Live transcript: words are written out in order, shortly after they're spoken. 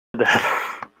that.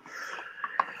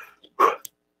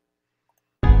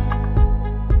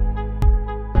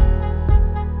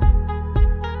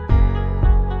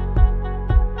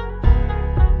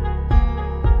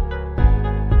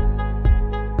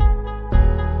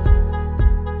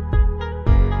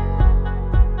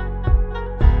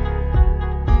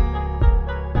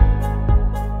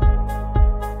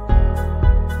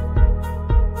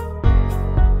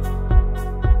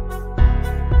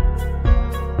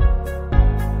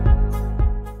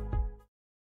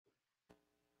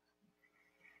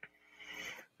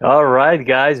 All right,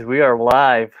 guys, we are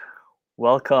live.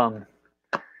 Welcome.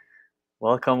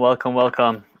 Welcome, welcome,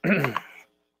 welcome.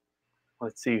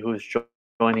 Let's see who's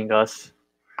joining us.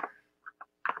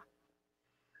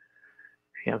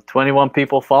 We have 21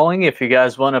 people following. If you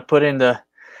guys want to put in the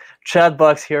chat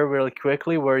box here really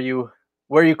quickly, where you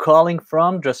calling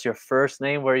from, just your first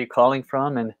name, where you calling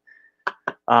from, and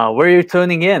where you're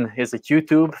tuning in. Is it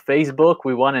YouTube, Facebook?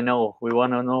 We want to know. We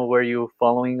want to know where you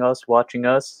following us, watching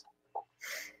us.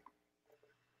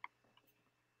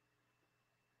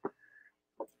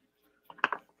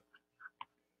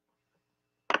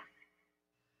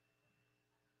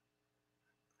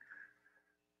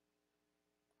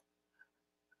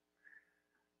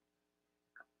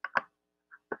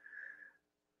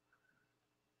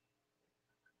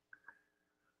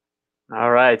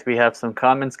 All right, we have some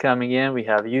comments coming in. We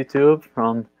have YouTube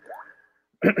from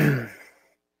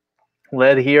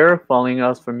Led here, following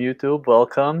us from YouTube.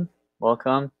 Welcome,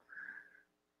 welcome.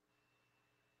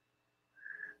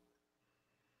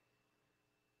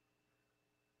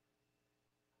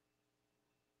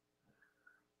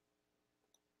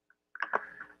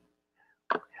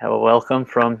 Have a welcome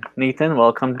from Nathan.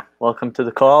 Welcome, welcome to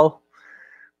the call,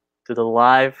 to the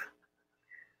live.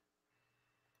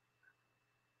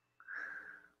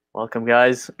 Welcome,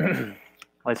 guys.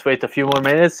 Let's wait a few more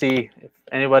minutes, see if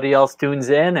anybody else tunes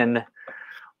in, and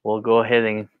we'll go ahead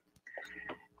and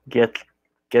get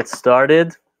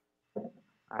started.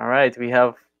 All right, we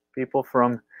have people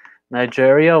from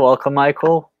Nigeria. Welcome,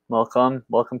 Michael. Welcome,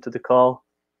 welcome to the call.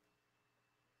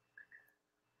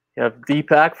 You have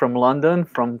Deepak from London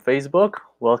from Facebook.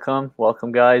 Welcome,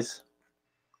 welcome, guys.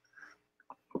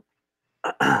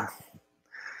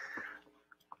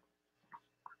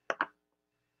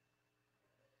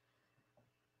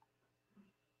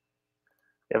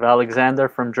 We have Alexander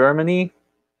from Germany.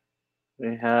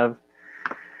 We have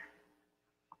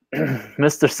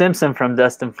Mr. Simpson from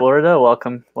Destin, Florida.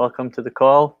 Welcome, welcome to the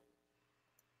call.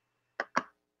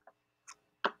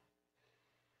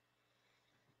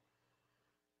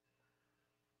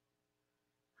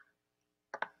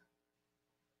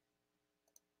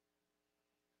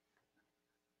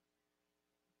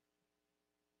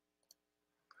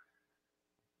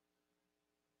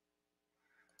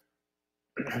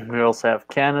 We also have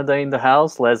Canada in the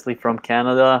house. Leslie from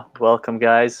Canada. Welcome,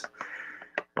 guys.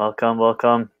 Welcome,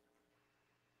 welcome.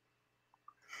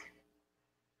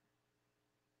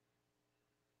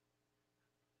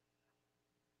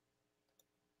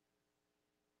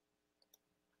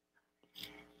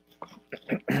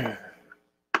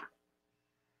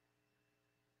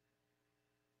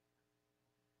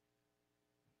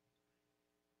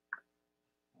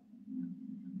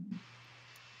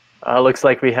 Looks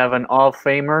like we have an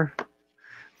all-famer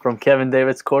from Kevin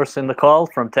David's course in the call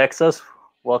from Texas.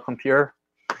 Welcome, Pure.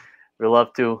 We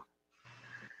love to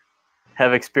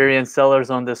have experienced sellers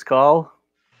on this call.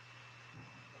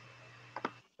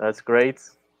 That's great.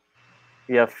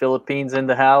 We have Philippines in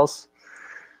the house.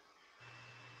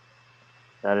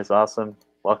 That is awesome.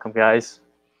 Welcome, guys.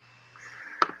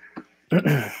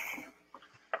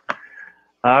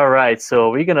 All right,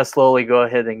 so we're going to slowly go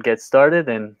ahead and get started,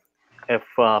 and if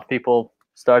people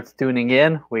start tuning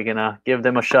in, we're going to give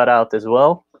them a shout out as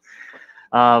well.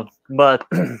 But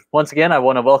once again, I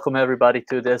want to welcome everybody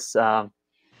to this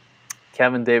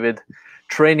Kevin David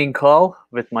training call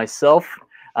with myself.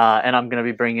 And I'm going to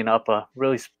be bringing up a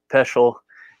really special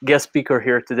guest speaker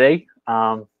here today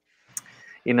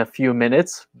in a few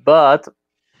minutes. But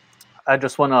I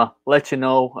just want to let you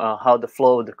know how the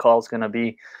flow of the call is going to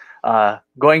be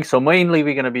going. So mainly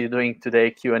we're going to be doing today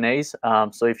Q&As.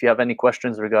 So if you have any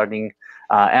questions regarding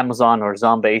Amazon or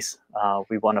Zonbase,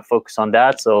 we want to focus on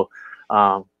that. So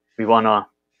we want to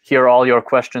hear all your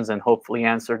questions and hopefully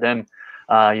answer them,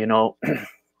 you know,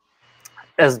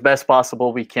 as best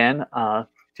possible we can to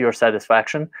your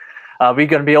satisfaction. We're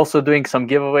going to be also doing some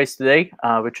giveaways today,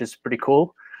 which is pretty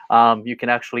cool. You can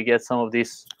actually get some of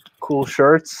these cool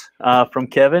shirts from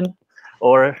Kevin.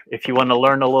 Or if you want to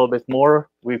learn a little bit more,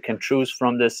 we can choose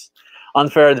from this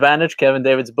Unfair Advantage, Kevin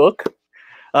David's book,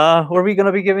 or we're going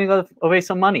to be giving away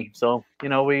some money. So, you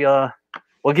know, we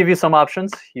we'll give you some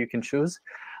options. You can choose.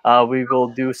 We will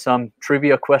do some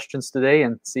trivia questions today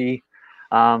and see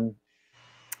some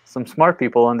smart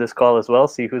people on this call as well.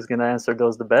 See who's going to answer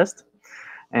those the best.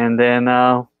 And then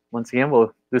once again,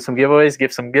 we'll do some giveaways,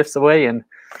 give some gifts away, and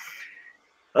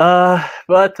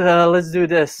let's do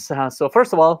this. So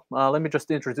first of all, let me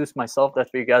just introduce myself. That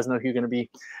way you guys know who you're going to be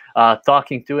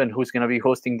talking to and who's going to be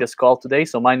hosting this call today.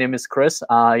 So my name is Chris.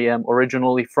 I am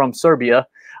originally from Serbia.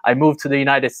 I moved to the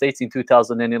United States in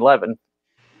 2011.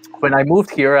 When I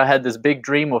moved here, I had this big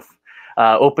dream of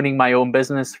opening my own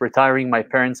business, retiring my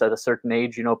parents at a certain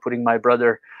age, putting my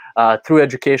brother through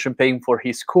education, paying for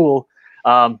his school.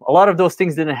 A lot of those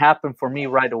things didn't happen for me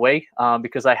right away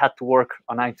because I had to work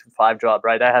a 9-to-5 job,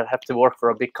 right? I have to work for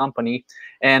a big company,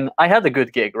 and I had a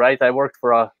good gig, right? I worked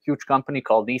for a huge company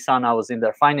called Nissan. I was in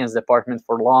their finance department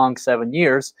for long 7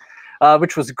 years,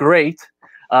 which was great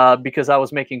because I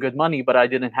was making good money, but I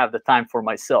didn't have the time for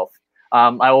myself.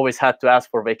 I always had to ask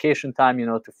for vacation time,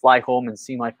 to fly home and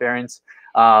see my parents.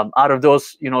 Out of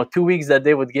those, 2 weeks that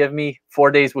they would give me, 4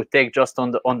 days would take just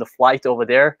on the flight over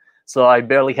there. So I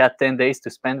barely had 10 days to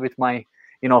spend with my,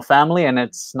 family, and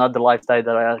it's not the lifestyle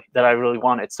that I really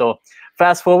wanted. So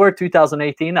fast forward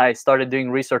 2018, I started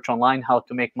doing research online, how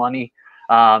to make money,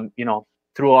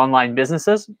 through online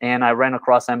businesses, and I ran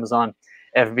across Amazon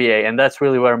FBA, and that's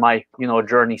really where my,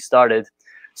 journey started.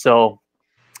 So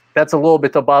that's a little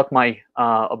bit about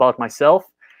myself.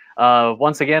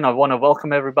 Once again, I want to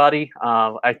welcome everybody.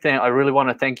 I really want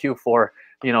to thank you for,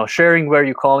 sharing where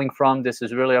you're calling from. This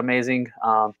is really amazing.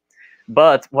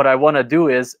 But what I want to do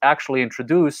is actually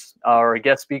introduce our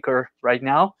guest speaker right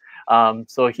now.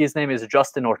 So his name is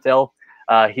Justin Ortel.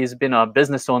 He's been a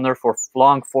business owner for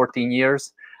long 14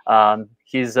 years.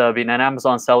 He's been an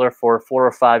Amazon seller for 4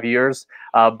 or 5 years.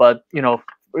 But,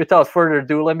 without further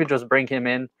ado, let me just bring him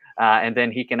in, and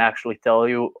then he can actually tell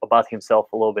you about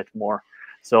himself a little bit more.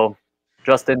 So,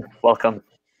 Justin, welcome.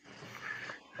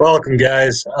 Welcome,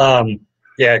 guys.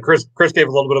 Yeah, Chris gave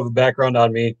a little bit of a background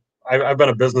on me. I've been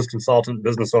a business consultant,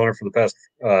 business owner for the past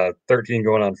 13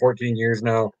 going on 14 years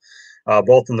now,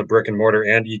 both in the brick and mortar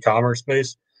and e-commerce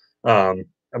space. I've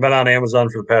been on Amazon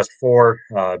for the past 4,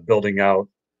 building out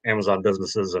Amazon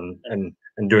businesses and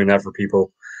doing that for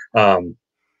people. I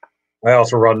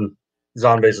also run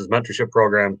Zonbase's mentorship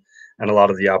program and a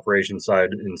lot of the operations side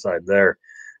inside there.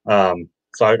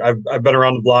 So I've been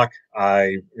around the block.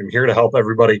 I am here to help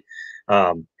everybody.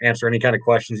 Answer any kind of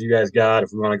questions you guys got.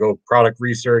 If we want to go product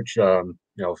research,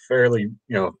 fairly,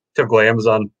 typical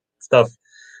Amazon stuff,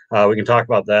 we can talk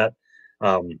about that.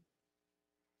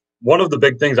 One of the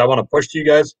big things I want to push to you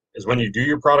guys is when you do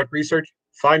your product research,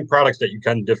 find products that you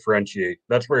can differentiate.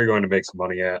 That's where you're going to make some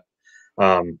money at.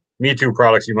 Me Too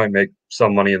products, you might make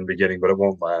some money in the beginning, but it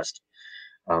won't last.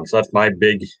 So that's my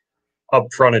big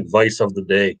upfront advice of the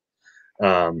day.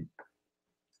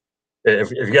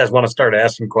 If you guys want to start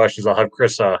asking questions, I'll have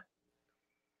Chris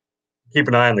keep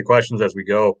an eye on the questions as we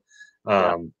go.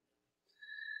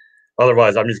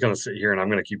 Otherwise, I'm just going to sit here and I'm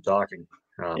going to keep talking.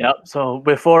 Yeah. So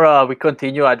before we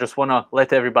continue, I just want to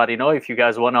let everybody know, if you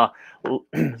guys want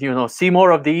to, see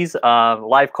more of these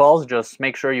live calls, just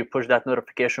make sure you push that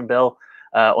notification bell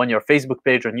on your Facebook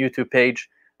page, on YouTube page.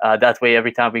 That way,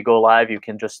 every time we go live, you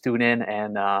can just tune in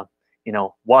and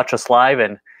watch us live.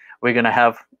 And we're going to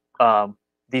have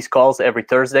these calls every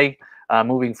Thursday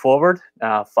moving forward,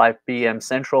 5 p.m.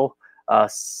 Central,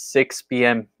 6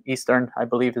 p.m. Eastern, I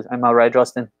believe. Am I right,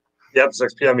 Justin? Yep,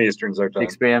 6 p.m. Eastern is our time.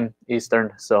 6 p.m.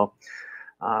 Eastern. So,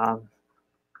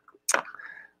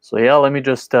 yeah, let me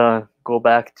just go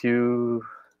back to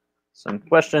some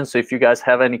questions. So if you guys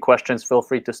have any questions, feel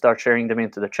free to start sharing them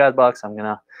into the chat box. I'm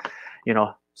going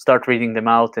to, start reading them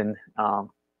out. And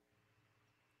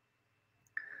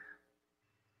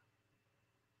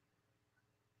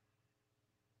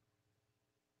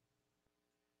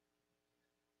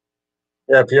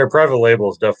yeah, Pierre, private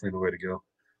label is definitely the way to go.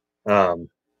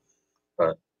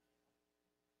 But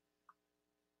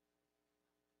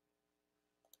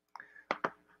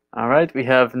all right, we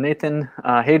have Nathan.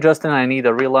 Hey, Justin, I need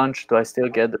a relaunch. Do I still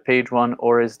get the page one,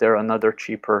 or is there another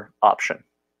cheaper option?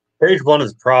 page one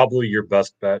is probably your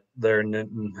best bet there,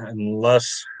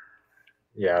 unless,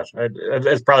 yeah,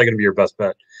 it's probably going to be your best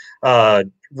bet.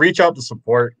 Reach out to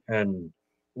support and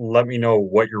let me know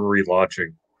what you're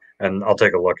relaunching, and I'll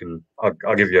take a look and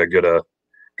I'll give you a good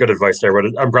advice there.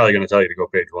 But I'm probably going to tell you to go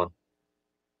page one.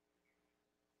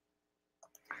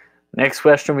 Next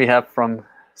question we have from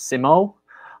Simo.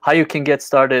 How you can get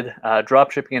started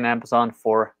dropshipping in Amazon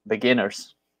for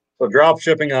beginners? So drop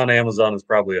shipping on Amazon is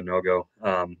probably a no-go.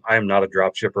 I am not a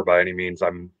drop shipper by any means.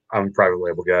 I'm a private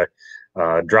label guy.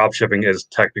 Drop shipping is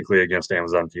technically against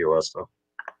Amazon POS, though.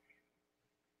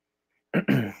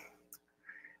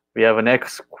 We have a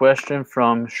next question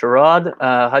from Sharad.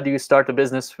 How do you start a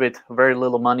business with very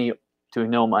little money to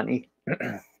no money?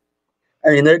 I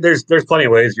mean, there's plenty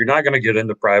of ways. You're not going to get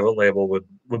into private label with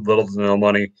little to no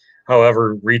money.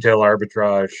 However, retail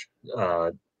arbitrage,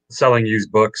 selling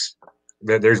used books,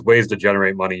 there's ways to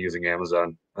generate money using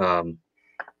Amazon.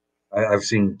 I've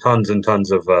seen tons and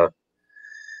tons of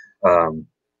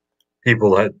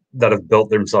people that have built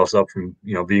themselves up from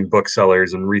being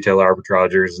booksellers and retail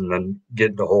arbitragers, and then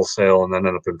get into wholesale, and then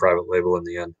end up in private label in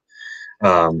the end.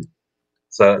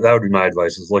 So that would be my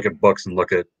advice: is look at books and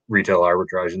look at retail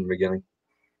arbitrage in the beginning.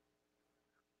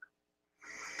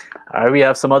 All right, we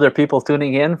have some other people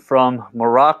tuning in from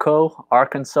Morocco,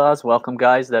 Arkansas. Welcome,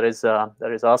 guys. That is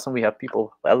awesome. We have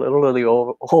people literally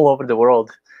all over the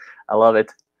world. I love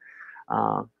it.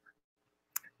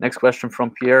 Next question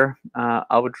from Pierre.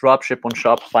 I would drop ship on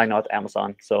Shopify, not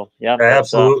Amazon. So yeah,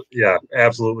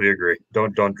 absolutely agree.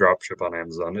 Don't drop ship on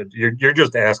Amazon. You're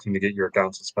just asking to get your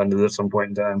account suspended at some point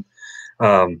in time.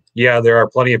 Yeah, there are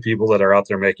plenty of people that are out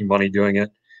there making money doing it.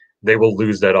 They will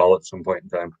lose that all at some point in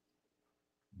time.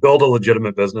 Build a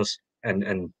legitimate business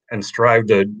and strive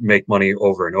to make money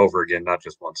over and over again, not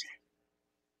just once.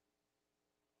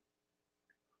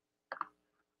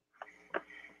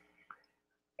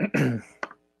 Come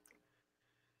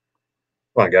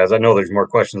on, guys. I know there's more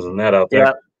questions than that out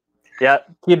there. Yeah.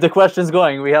 Keep the questions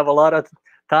going. We have a lot of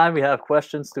time. We have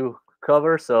questions to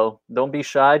cover, so don't be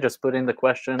shy. Just put in the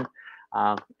question.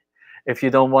 If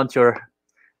you don't want your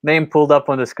name pulled up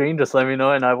on the screen, just let me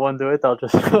know, and I won't do it. I'll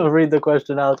just read the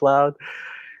question out loud.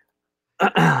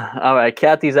 All right.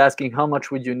 Kathy's asking, how much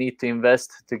would you need to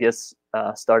invest to get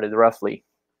started roughly?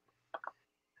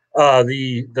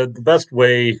 The best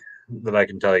way that I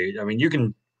can tell you, I mean, you're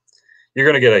going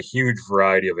to get a huge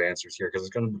variety of answers here, because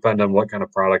it's going to depend on what kind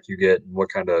of product you get and what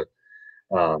kind of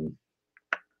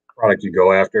product you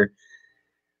go after.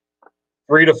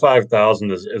 3,000 to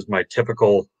 5,000 is my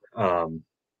typical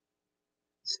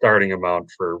starting amount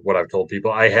for what I've told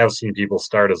people. I have seen people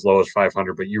start as low as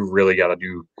 500, but you really got to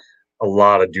do a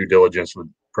lot of due diligence with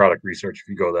product research if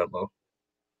you go that low.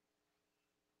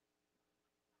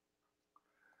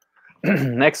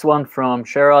 Next one from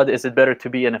Sherrod. Is it better to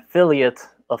be an affiliate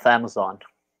of Amazon?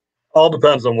 All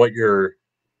depends on what your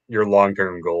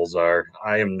long-term goals are.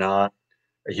 I am not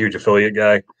a huge affiliate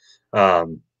guy.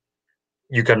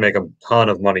 You can make a ton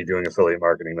of money doing affiliate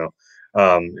marketing, though.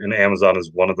 And Amazon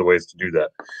is one of the ways to do that.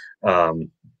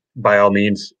 By all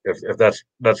means, if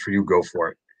that's for you, go for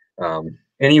it.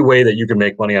 Any way that you can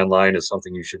make money online is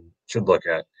something you should look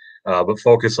at. But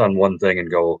focus on one thing and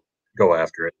go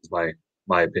after it, is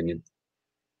my opinion.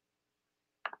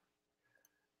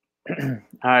 All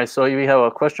right, so we have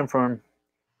a question from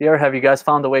here. Have you guys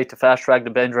found a way to fast track the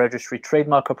Ben Registry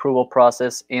trademark approval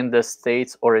process in the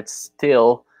States, or it's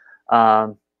still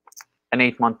an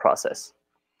 8-month process?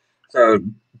 So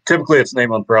typically it's an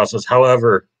 8-month process.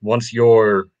 However, once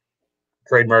your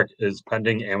trademark is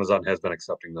pending, Amazon has been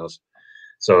accepting those.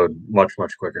 So much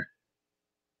quicker.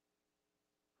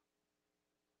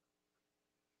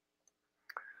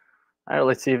 All right,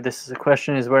 let's see if this is a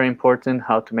question. Is very important.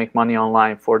 How to make money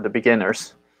online for the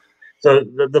beginners. So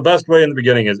the best way in the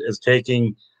beginning is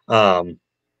taking, go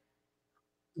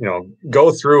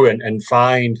through and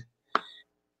find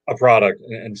a product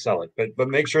and sell it. But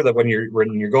make sure that when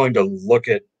you're going to look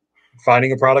at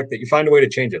finding a product, that you find a way to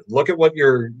change it. Look at what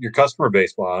your customer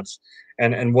base wants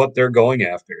and what they're going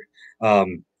after.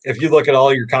 If you look at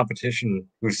all your competition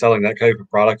who's selling that type of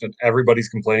product and everybody's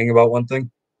complaining about one thing,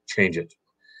 change it.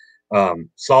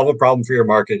 Solve a problem for your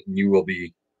market, and you will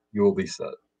be set.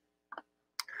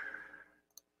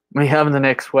 We have the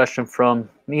next question from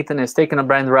Nathan. Is taking a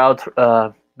brand route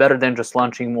better than just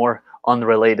launching more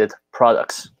unrelated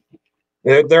products?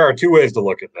 There are 2 ways to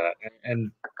look at that, and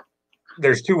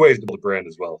there's 2 ways to build a brand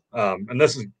as well. And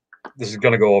this is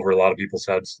going to go over a lot of people's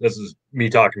heads. This is me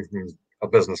talking from a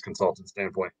business consultant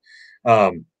standpoint.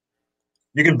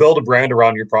 You can build a brand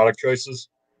around your product choices,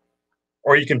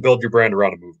 or you can build your brand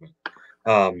around a movement.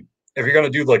 If you're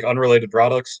going to do like unrelated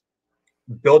products,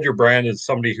 build your brand as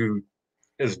somebody who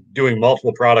is doing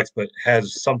multiple products but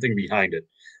has something behind it.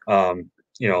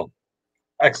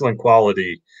 Excellent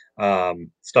quality,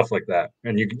 stuff like that.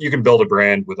 And you can build a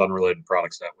brand with unrelated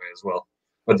products that way as well.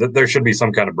 But there should be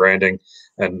some kind of branding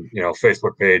and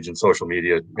Facebook page and social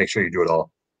media. Make sure you do it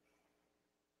all.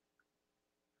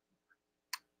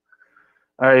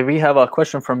 All right, we have a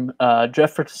question from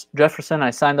Jefferson. I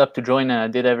signed up to join and I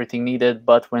did everything needed,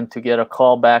 but went to get a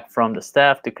call back from the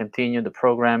staff to continue the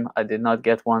program. I did not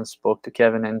get one. Spoke to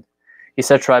Kevin and he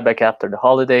said try back after the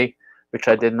holiday, which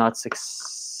I did not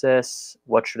success.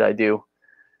 What should I do?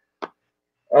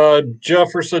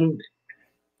 Jefferson,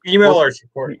 email our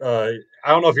support. I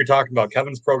don't know if you're talking about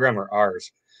Kevin's program or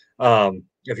ours.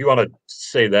 If you want to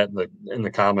say that in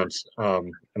the comments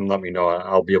and let me know,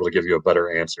 I'll be able to give you a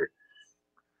better answer.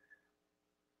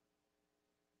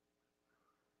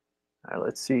 All right,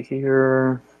 let's see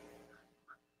here.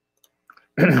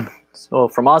 So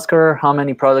from Oscar, how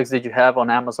many products did you have on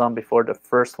Amazon before the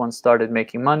first one started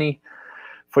making money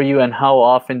for you, and how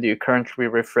often do you currently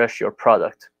refresh your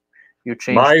product? You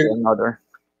changed to another.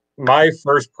 My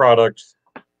first product,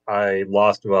 I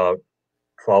lost about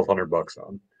 $1,200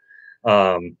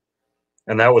 on.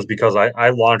 And that was because I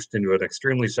launched into an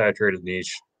extremely saturated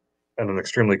niche and an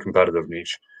extremely competitive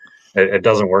niche. It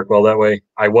doesn't work well that way.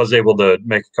 I was able to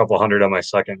make a couple hundred on my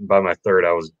second, and by my third,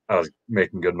 I was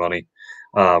making good money.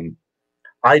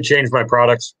 I change my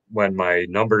products when my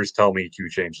numbers tell me to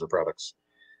change the products.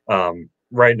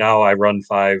 Right now, I run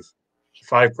five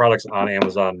products on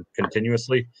Amazon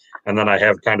continuously, and then I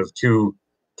have kind of two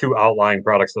outlying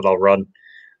products that I'll run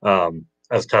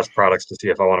as test products to see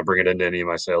if I want to bring it into any of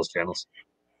my sales channels.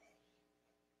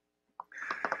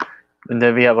 And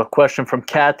then we have a question from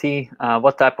Kathy.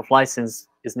 What type of license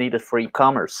is needed for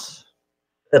e-commerce?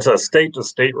 It's a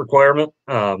state-to-state requirement.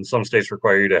 Some states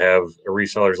require you to have a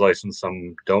reseller's license,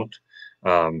 some don't.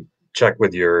 Check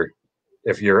with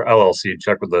if you're LLC,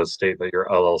 check with the state that you're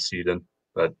LLC'd in.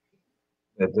 But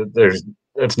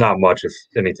it's not much, if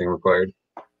anything, required.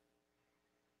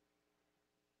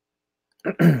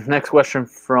 Next question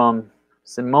from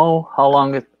Simo. How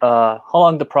long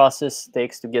the process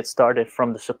takes to get started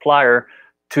from the supplier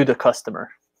to the customer?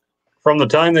 From the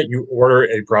time that you order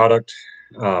a product,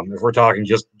 if we're talking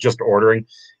just ordering,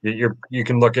 you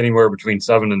can look anywhere between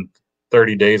 7 and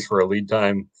 30 days for a lead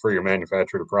time for your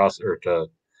manufacturer to process or to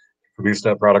produce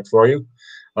that product for you.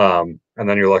 And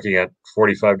then you're looking at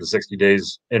 45 to 60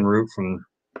 days en route from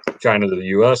China to the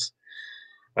US.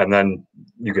 And then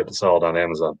you get to sell it on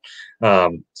Amazon.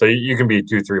 So you can be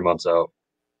 2-3 months out.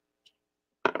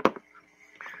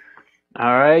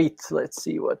 All right, let's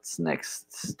see what's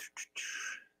next.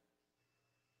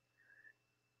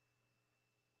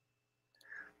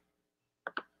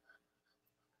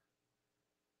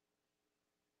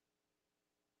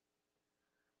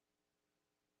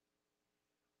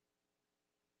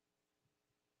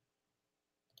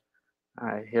 All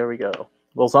right, here we go.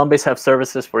 Will Zonbase have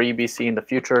services for EBC in the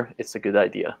future? It's a good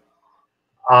idea.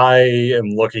 I am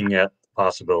looking at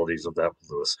possibilities of that with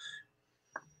Lewis.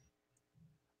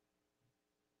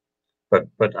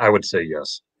 But I would say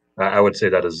yes. I would say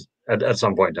that is at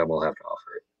some point in time we'll have to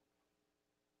offer it.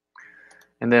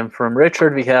 And then from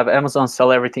Richard, we have Amazon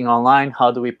sell everything online.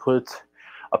 How do we put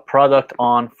a product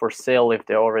on for sale if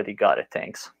they already got it?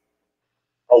 Thanks.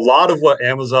 A lot of what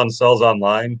Amazon sells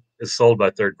online is sold by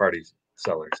third-party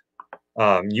sellers.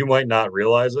 You might not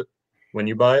realize it when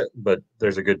you buy it, but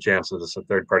there's a good chance that it's a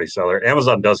third-party seller.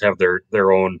 Amazon does have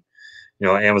their own,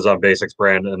 Amazon Basics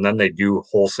brand, and then they do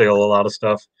wholesale a lot of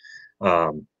stuff.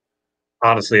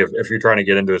 Honestly, if you're trying to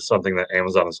get into something that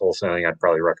Amazon is wholesaling, I'd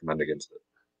probably recommend against it.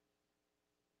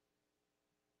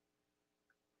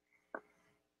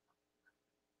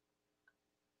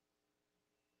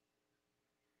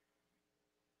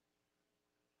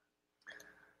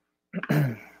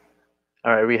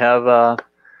 All right, we have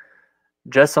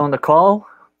Jess on the call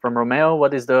from Romeo.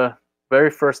 What is the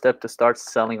very first step to start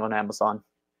selling on Amazon?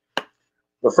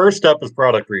 The first step is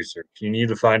product research. You need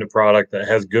to find a product that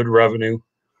has good revenue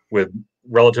with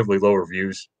relatively low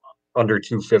reviews, under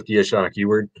 250-ish on a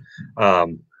keyword.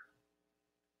 The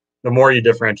more you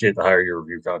differentiate, the higher your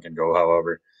review count can go,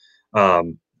 however.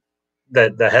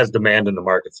 That has demand in the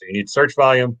market. So you need search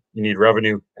volume, you need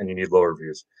revenue, and you need low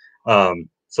reviews.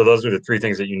 So those are the three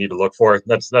things that you need to look for.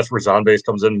 That's where Zonbase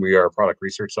comes in. We are a product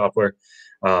research software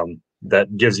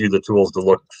that gives you the tools to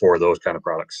look for those kind of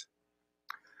products.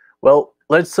 Well,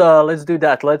 let's do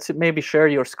that. Let's maybe share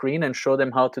your screen and show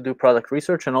them how to do product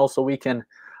research, and also we can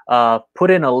put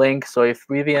in a link. So if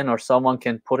Vivian or someone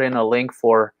can put in a link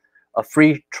for a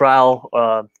free trial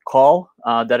call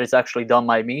that is actually done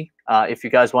by me. If you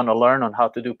guys want to learn on how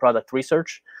to do product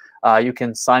research, you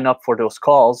can sign up for those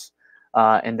calls,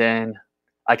 and then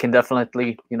I can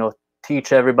definitely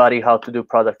teach everybody how to do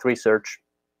product research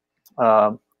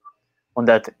on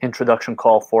that introduction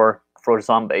call for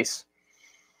Zonbase.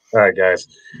 All right, guys.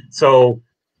 So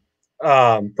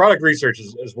product research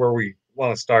is where we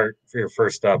want to start for your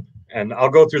first step. And I'll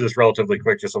go through this relatively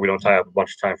quick just so we don't tie up a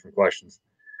bunch of time for questions.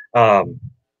 Zod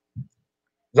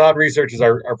research is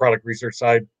our product research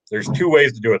side. There's two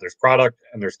ways to do it. There's product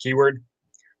and there's keyword.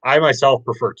 I myself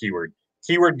prefer keyword.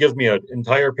 Keyword gives me an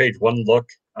entire page one look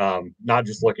not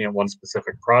just looking at one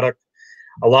specific product.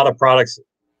 A lot of products,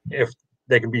 if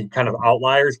they can be kind of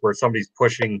outliers where somebody's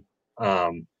pushing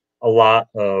a lot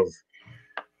of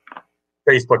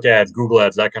Facebook ads, Google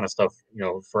ads, that kind of stuff,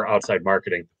 for outside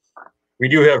marketing. We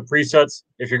do have presets.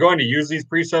 If you're going to use these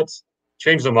presets,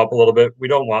 change them up a little bit. We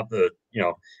don't want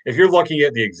if you're looking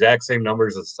at the exact same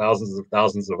numbers as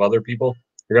thousands of other people,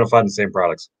 you're going to find the same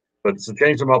products. But so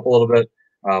change them up a little bit.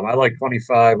 I like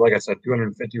 25, like I said,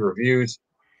 250 reviews.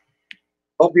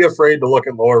 Don't be afraid to look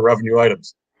at lower revenue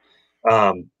items.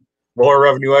 Lower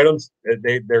revenue items,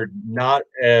 they're not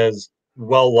as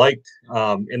well liked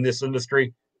in this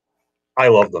industry. I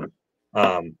love them.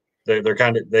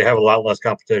 They have a lot less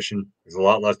competition. There's a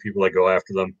lot less people that go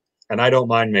after them, and I don't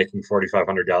mind making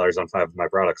 $4,500 on 5 of my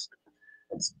products.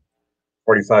 It's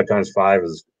 45 times 5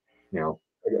 is,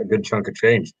 a good chunk of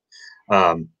change.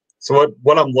 So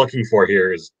what I'm looking for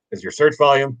here is your search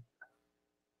volume,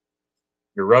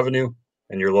 your revenue,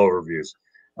 and your low reviews.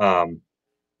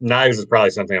 Knives is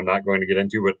probably something I'm not going to get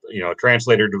into, but a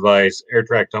translator device, air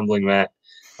track tumbling mat.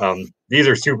 These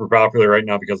are super popular right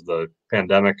now because of the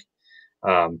pandemic.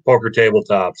 Poker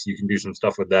tabletops, you can do some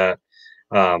stuff with that.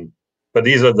 But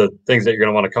these are the things that you're going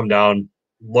to want to come down,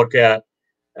 look at,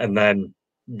 and then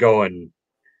go and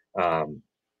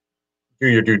do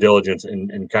your due diligence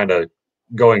and kind of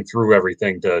going through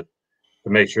everything to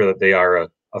make sure that they are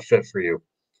a fit for you.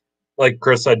 Like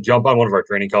Chris said, jump on one of our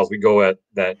training calls. We go at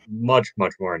that much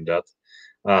more in depth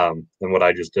than what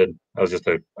I just did. That was just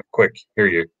a quick here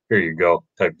you go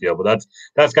type deal. But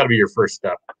that's got to be your first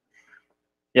step.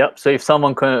 Yep. So if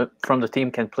someone from the team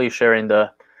can please share in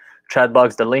the chat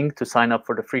box the link to sign up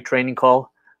for the free training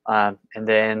call, and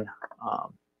then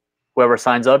whoever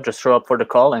signs up, just show up for the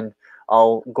call, and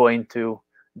I'll go into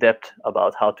depth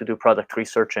about how to do product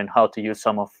research and how to use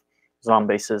some of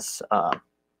Zonbase's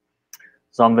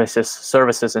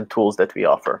services and tools that we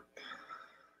offer.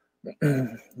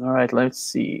 All right, let's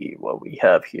see what we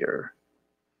have here.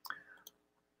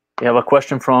 We have a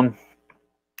question from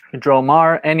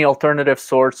Dromar. Any alternative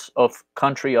source of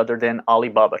country other than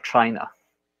Alibaba, China?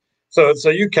 So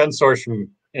you can source from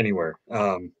anywhere.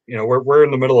 We're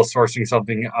in the middle of sourcing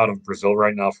something out of Brazil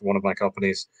right now for one of my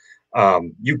companies.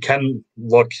 You can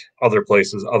look other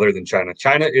places other than China.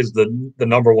 China is the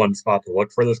number one spot to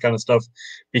look for this kind of stuff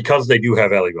because they do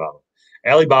have Alibaba.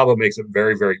 Alibaba makes it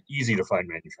very, very easy to find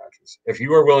manufacturers. If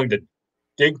you are willing to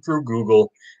dig through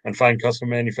Google and find custom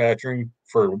manufacturing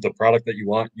for the product that you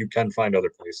want, you can find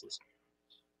other places.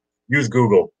 Use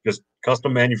Google, just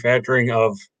custom manufacturing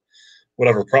of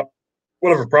whatever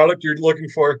product you're looking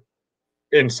for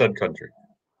in said country.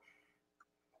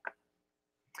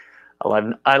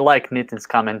 I like Nitin's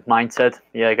comment, mindset.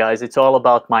 Yeah, guys, it's all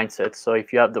about mindset. So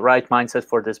if you have the right mindset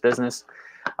for this business,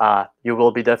 you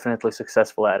will be definitely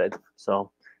successful at it. So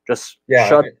just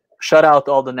shut out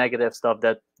all the negative stuff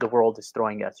that the world is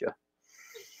throwing at you.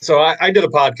 So I did a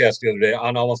podcast the other day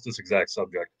on almost this exact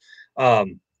subject.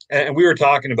 And we were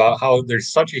talking about how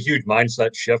there's such a huge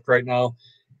mindset shift right now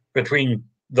between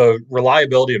the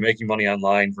reliability of making money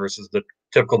online versus the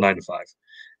typical 9-to-5.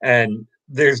 And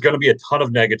there's going to be a ton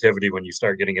of negativity when you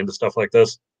start getting into stuff like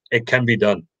this. It can be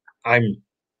done. I'm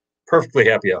perfectly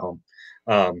happy at home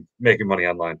making money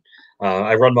online.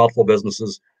 I run multiple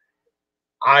businesses.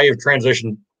 I have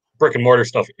transitioned brick and mortar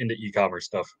stuff into e-commerce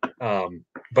stuff.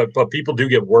 But people do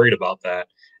get worried about that.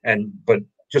 But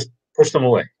just push them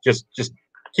away. Just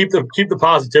keep the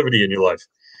positivity in your life.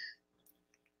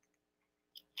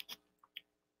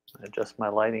 Adjust my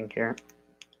lighting here.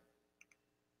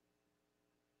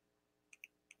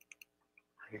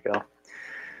 There you go.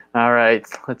 All right,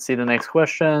 let's see the next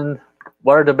question.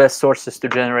 What are the best sources to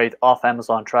generate off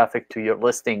Amazon traffic to your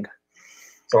listing?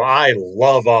 So I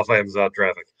love off Amazon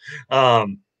traffic.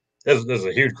 This is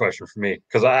a huge question for me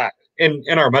because in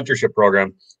our mentorship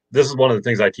program, this is one of the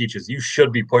things I teach is you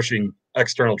should be pushing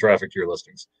external traffic to your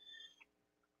listings.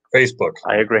 Facebook.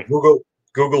 I agree.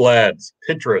 Google Ads,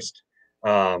 Pinterest.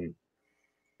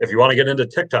 If you want to get into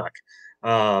TikTok,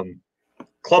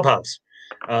 Clubhouse.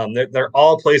 They're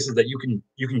all places that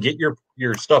you can get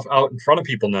your stuff out in front of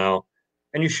people now,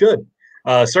 and you should.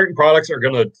 Certain products are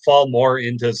going to fall more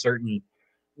into certain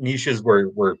niches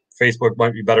where Facebook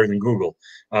might be better than Google.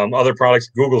 Other products,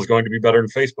 Google is going to be better than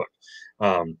Facebook.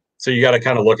 So you got to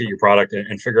kind of look at your product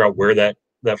and figure out where that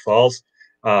falls.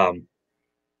 We're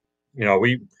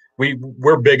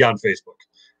big on Facebook.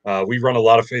 We run a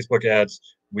lot of Facebook ads.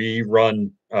 We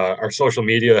run our social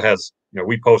media has,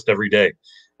 we post every day.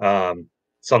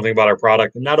 Something about our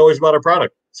product, and not always about our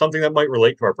product, something that might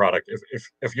relate to our product.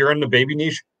 If you're in the baby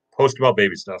niche, post about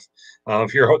baby stuff.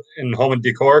 If you're in home and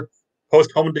decor,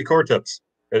 post home and decor tips.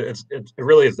 It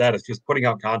really is that. It's just putting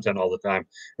out content all the time.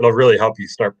 It'll really help you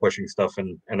start pushing stuff,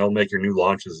 and it'll make your new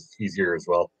launches easier as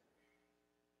well.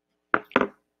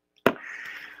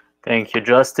 Thank you,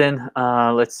 Justin.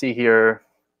 Let's see here.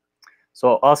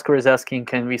 So Oscar is asking,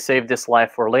 can we save this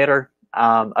live for later?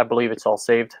 I believe it's all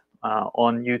saved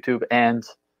on YouTube and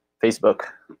Facebook.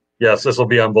 Yes, this will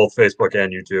be on both Facebook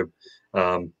and YouTube.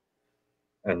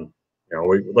 And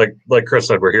we like Chris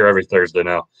said, we're here every Thursday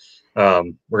now.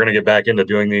 We're gonna get back into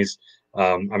doing these.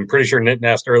 I'm pretty sure Nitin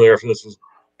asked earlier if this is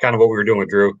kind of what we were doing with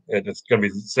Drew. It's gonna be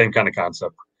the same kind of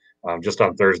concept, just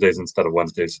on Thursdays instead of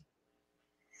Wednesdays.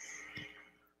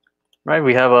 Right,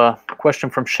 we have a question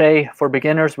from Shay. For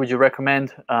beginners, would you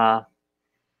recommend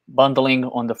bundling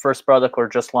on the first product or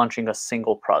just launching a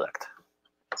single product?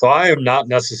 So I am not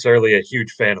necessarily a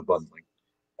huge fan of bundling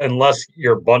unless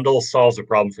your bundle solves a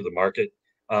problem for the market.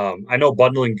 I know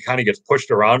bundling kind of gets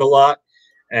pushed around a lot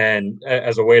and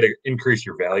as a way to increase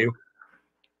your value,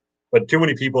 but too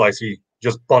many people I see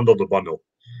just bundle to bundle.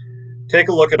 Take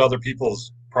a look at other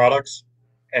people's products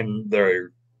and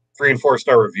their 3 and 4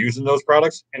 star reviews in those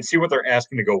products and see what they're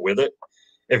asking to go with it.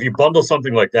 If you bundle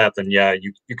something like that, then yeah,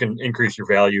 you can increase your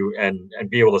value and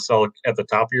be able to sell it at the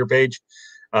top of your page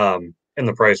in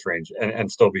the price range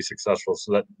and still be successful.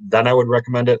 So then I would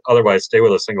recommend it. Otherwise, stay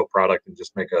with a single product and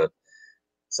just make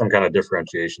some kind of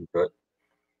differentiation to it.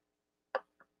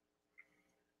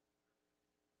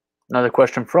 Another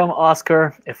question from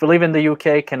Oscar. If we live in the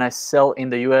UK, can I sell in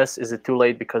the US? Is it too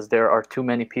late because there are too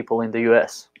many people in the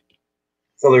US?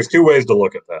 So there's 2 ways to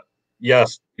look at that.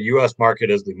 Yes, the US market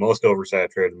is the most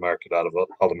oversaturated market out of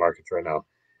all the markets right now.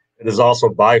 It is also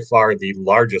by far the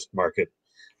largest market,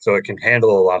 so it can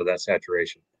handle a lot of that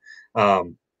saturation.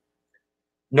 No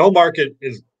market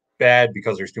is bad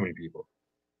because there's too many people.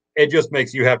 It just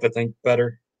makes you have to think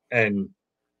better and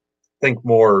think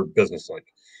more business-like.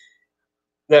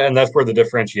 And that's where the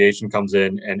differentiation comes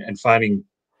in and finding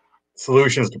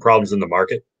solutions to problems in the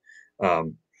market.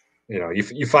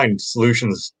 You find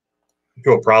solutions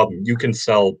to a problem, you can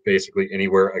sell basically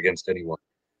anywhere against anyone,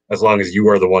 as long as you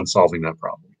are the one solving that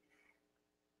problem.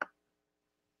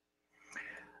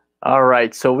 All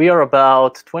right, so we are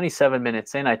about 27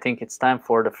 minutes in. I think it's time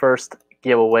for the first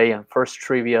giveaway and first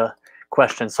trivia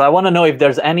question. So I want to know if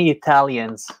there's any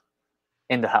Italians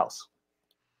in the house.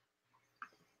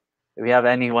 If we have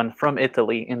anyone from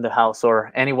Italy in the house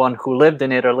or anyone who lived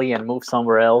in Italy and moved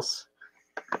somewhere else.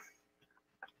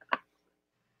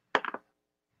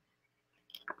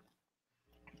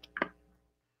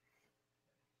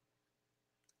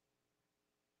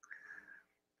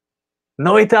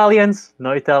 No Italians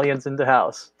in the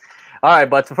house. All right,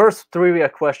 but the first trivia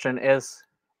question is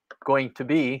going to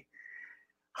be,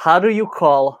 how do you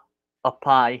call a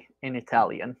pie in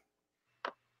Italian?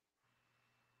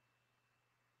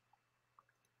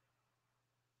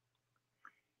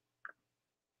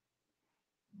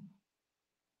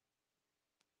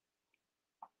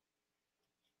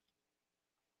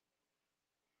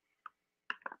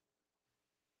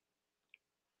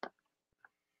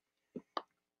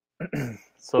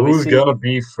 So who's gonna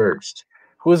be first?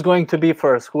 Who's going to be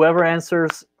first? Whoever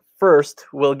answers first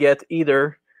will get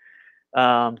either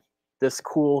this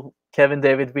cool Kevin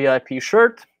David VIP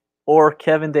shirt or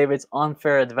Kevin David's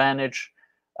Unfair Advantage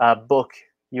book.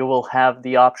 You will have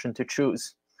the option to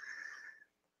choose.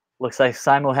 Looks like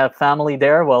Simon will have family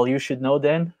there. Well, you should know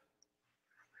then.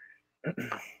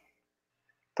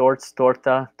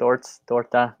 Torta.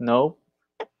 No.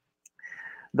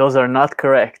 Those are not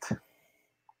correct.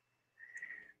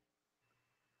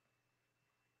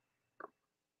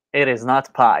 It is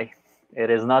not pie. It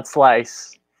is not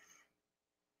slice.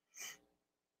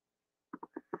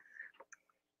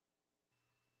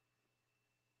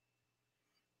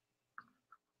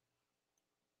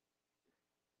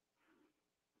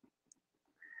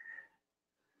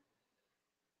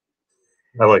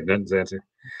 I like Nitin's answer.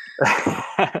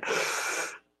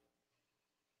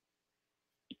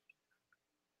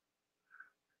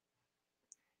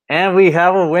 And we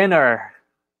have a winner.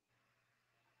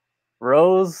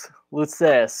 Rose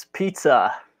Luces,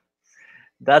 pizza.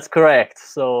 That's correct.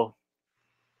 So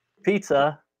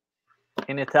pizza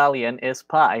in Italian is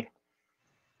pie.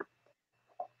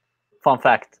 Fun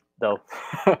fact, though.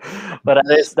 But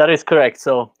that is correct.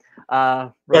 So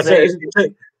Rose,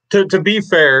 to be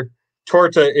fair,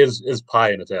 torta is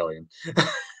pie in Italian.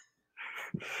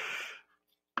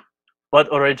 What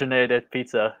originated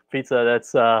pizza? Pizza,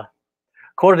 that's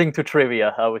according to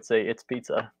trivia, I would say it's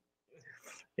pizza.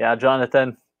 Yeah,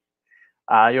 Jonathan,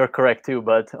 you're correct too,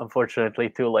 but unfortunately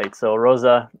too late. So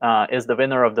Rosa is the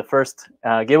winner of the first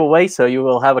giveaway. So you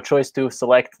will have a choice to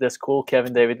select this cool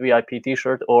Kevin David VIP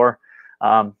t-shirt or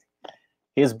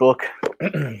his book,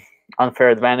 Unfair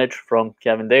Advantage from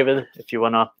Kevin David, if you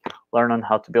want to learn on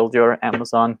how to build your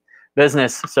Amazon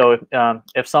business. So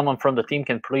if someone from the team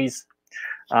can please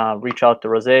reach out to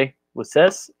Jose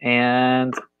Luces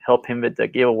and help him with the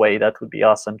giveaway, that would be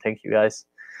awesome. Thank you, guys.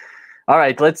 All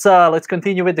right, let's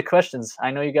continue with the questions.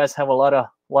 I know you guys have a lot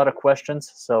of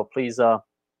questions, so please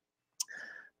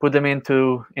put them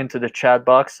into the chat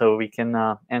box so we can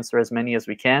answer as many as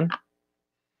we can.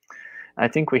 I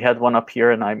think we had one up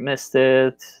here and I missed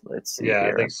it. Let's see. Yeah,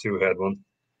 here. I think Sue had one.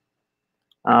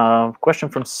 Question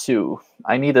from Sue.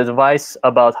 I need advice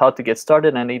about how to get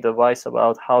started. I need advice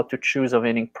about how to choose a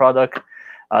winning product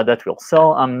that will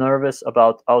sell. I'm nervous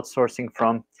about outsourcing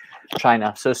from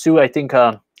China. So Sue, I think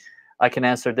I can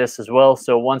answer this as well.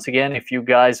 So once again, if you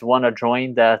guys want to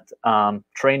join that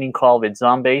training call with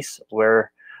Zonbase,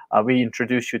 where we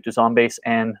introduce you to Zonbase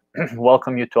and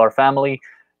welcome you to our family,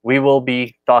 we will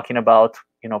be talking about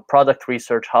product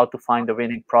research, how to find a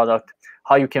winning product,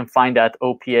 how you can find that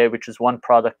OPA, which is one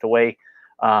product away,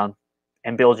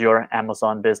 and build your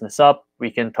Amazon business up.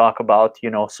 We can talk about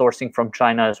sourcing from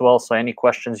China as well. So any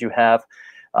questions you have,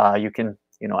 you can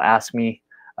ask me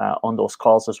on those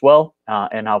calls as well,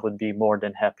 and I would be more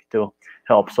than happy to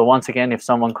help. So once again, if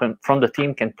someone from the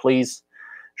team can please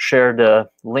share the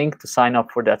link to sign up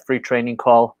for that free training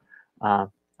call, I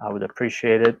would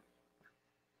appreciate it.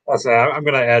 I'm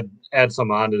going to add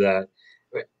some on to that.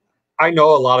 I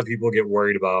know a lot of people get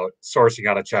worried about sourcing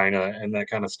out of China and that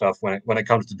kind of stuff when it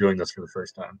comes to doing this for the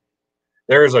first time.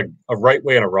 There is a right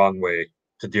way and a wrong way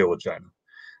to deal with China.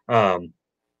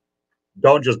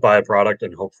 Don't just buy a product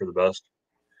and hope for the best.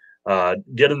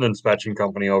 Get an inspection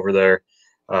company over there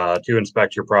to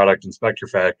inspect your product, inspect your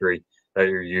factory that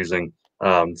you're using.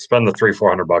 Spend the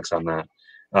 $300-400 on that.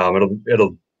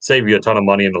 It'll save you a ton of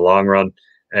money in the long run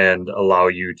and allow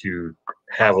you to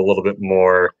have a little bit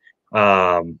more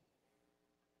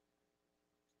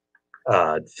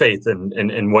faith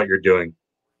in what you're doing.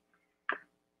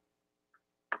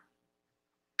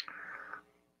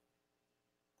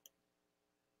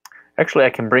 Actually, I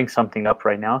can bring something up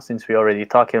right now since we're already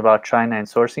talking about China and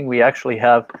sourcing. We actually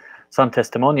have some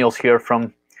testimonials here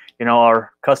from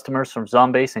our customers from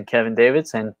Zonbase and Kevin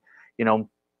Davids, and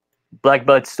Black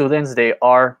Belt students. They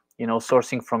are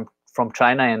sourcing from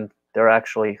China, and they're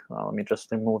actually let me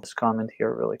just remove this comment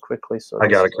here really quickly. So I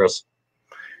got it, Chris.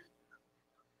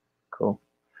 Cool.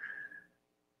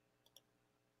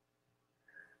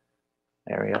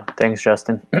 There we go. Thanks,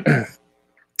 Justin.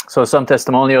 So some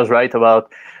testimonials, right,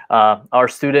 about our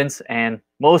students, and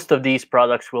most of these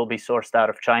products will be sourced out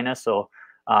of China. So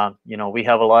we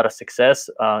have a lot of success,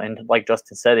 and like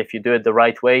Justin said, if you do it the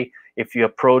right way, if you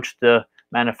approach the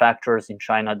manufacturers in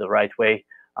China the right way,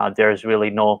 there's really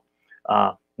no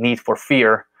need for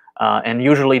fear. And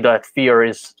usually that fear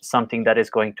is something that is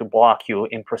going to block you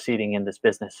in proceeding in this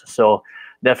business. So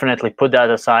definitely put that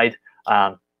aside.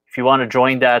 If you want to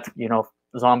join that,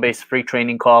 Zonbase free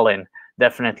training call, and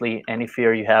definitely any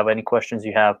fear you have, any questions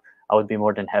you have, I would be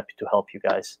more than happy to help you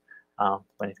guys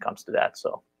when it comes to that.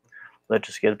 So let's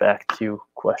just get back to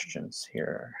questions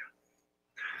here.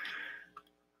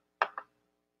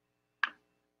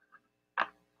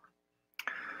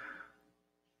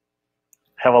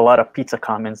 Have a lot of pizza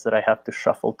comments that I have to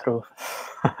shuffle through.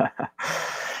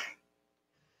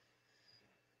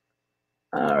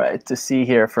 All right, to see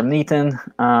here from Neaton.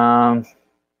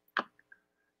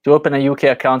 To open a UK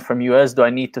account from US, do I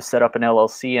need to set up an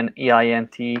LLC and EIN,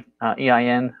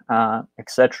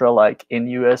 etc., like in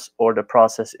US, or the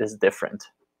process is different?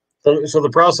 So the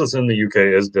process in the UK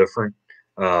is different.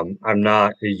 I'm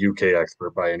not a UK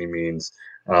expert by any means.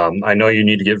 I know you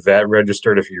need to get VAT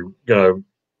registered if you're gonna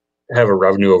have a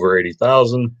revenue over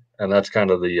 80,000, and that's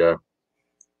kind of the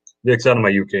extent of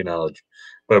my UK knowledge.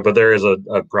 But there is a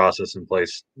process in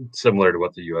place similar to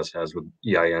what the US has with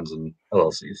EINs and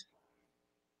LLCs.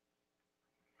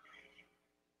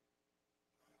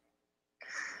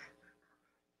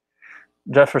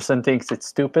 Jefferson thinks it's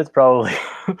stupid, probably.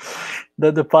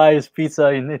 that the pie is pizza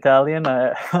in Italian.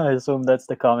 I assume that's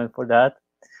the comment for that.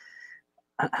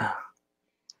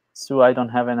 So I don't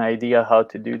have an idea how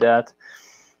to do that.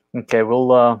 Okay,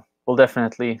 we'll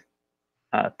definitely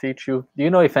teach you. Do you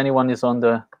know if anyone is on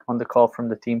the call from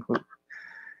the team who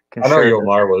can share? I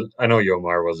know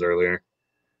Yomar was earlier.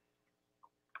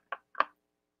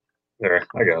 There,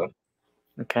 I got it.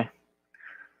 Okay.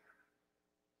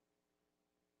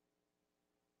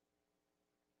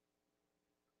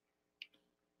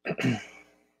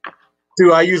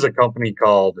 I use a company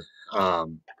called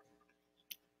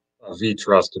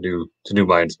V-Trust to do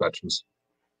my inspections.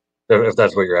 If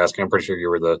that's what you're asking, I'm pretty sure you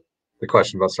were the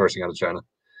question about sourcing out of China.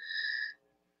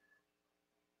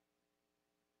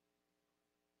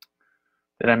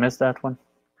 Did I miss that one?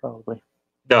 Probably.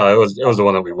 No, it was the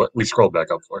one that we scrolled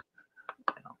back up for.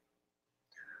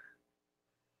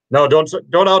 No, don't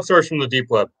outsource from the deep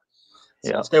web.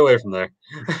 Yeah. Stay away from there.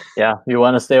 Yeah, you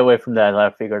want to stay away from that. I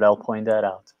figured I'll point that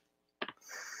out.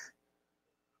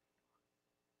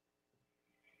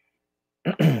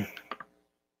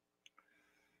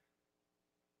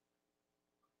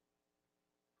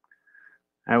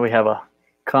 And we have a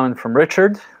comment from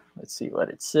Richard. Let's see what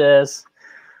it says.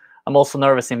 I'm also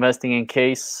nervous investing in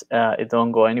case it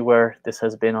don't go anywhere. This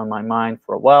has been on my mind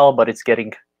for a while, but it's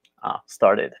getting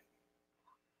started.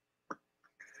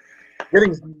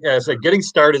 Getting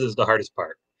started is the hardest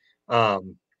part.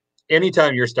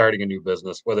 Anytime you're starting a new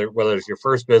business, whether it's your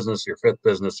first business, your fifth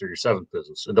business, or your seventh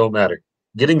business, it don't matter.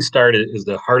 Getting started is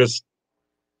the hardest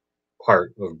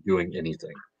part of doing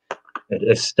anything.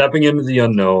 It's stepping into the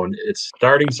unknown. It's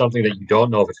starting something that you don't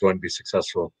know if it's going to be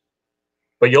successful,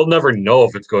 but you'll never know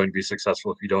if it's going to be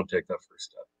successful if you don't take that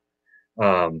first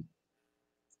step.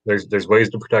 There's ways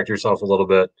to protect yourself a little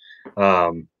bit.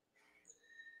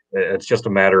 It's just a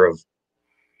matter of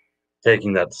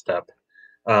taking that step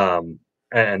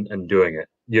and doing it.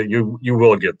 You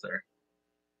will get there.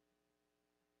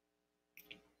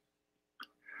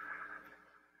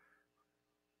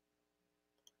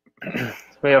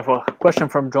 We have a question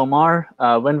from Jomar.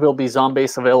 When will be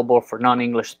Zonbase available for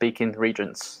non-English speaking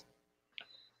regions?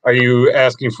 Are you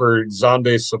asking for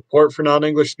Zonbase support for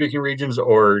non-English speaking regions,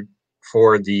 or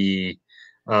for the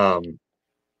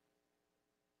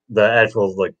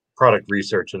actual like product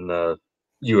research in the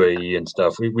UAE and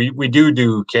stuff? We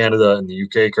do Canada and the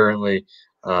UK currently.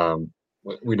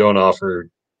 We don't offer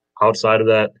outside of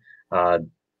that. I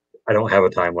don't have a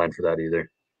timeline for that either.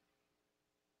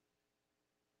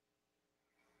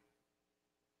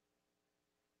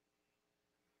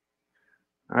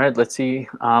 All right, let's see.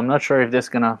 I'm not sure if this is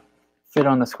gonna fit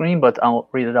on the screen, but I'll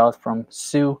read it out from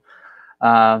Sue.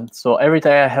 So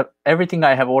everything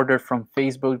I have ordered from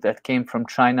Facebook that came from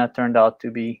China turned out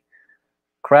to be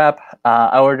crap.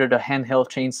 I ordered a handheld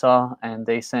chainsaw, and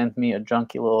they sent me a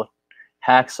junky little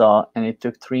hacksaw, and it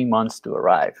took 3 months to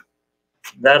arrive.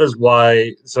 That is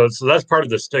why. So that's part of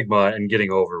the stigma and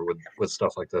getting over with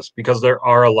stuff like this, because there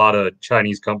are a lot of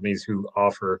Chinese companies who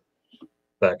offer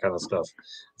that kind of stuff,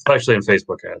 especially in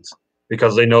Facebook ads,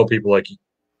 because they know people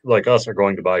like us are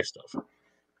going to buy stuff.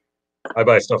 I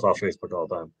buy stuff off Facebook all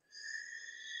the time,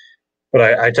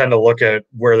 but I tend to look at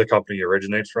where the company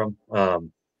originates from.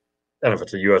 And if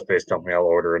it's a US based company, I'll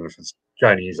order, and if it's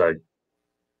Chinese, I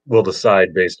will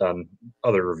decide based on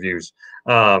other reviews.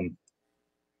 But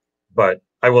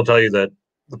I will tell you that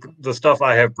the stuff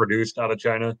I have produced out of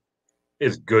China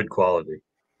is good quality.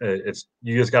 You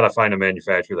just got to find a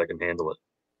manufacturer that can handle it.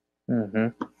 Mm-hmm.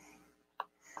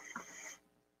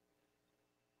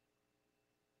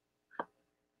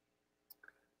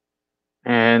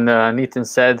 And Nathan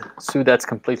said, Sue, that's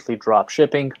completely drop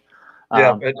shipping.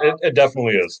 Yeah, it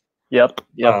definitely is. Yep,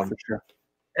 for sure.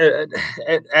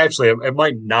 Actually, it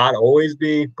might not always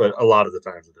be, but a lot of the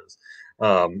times it is.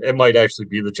 It might actually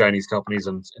be the Chinese companies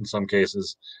in some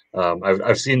cases.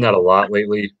 I've seen that a lot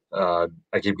lately. I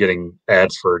keep getting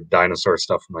ads for dinosaur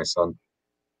stuff for my son.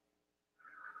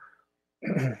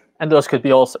 And those could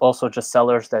be also just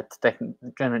sellers that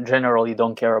generally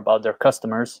don't care about their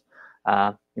customers.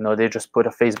 They just put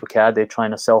a Facebook ad. They're trying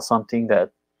to sell something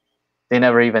that they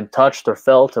never even touched or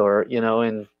felt, or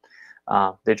and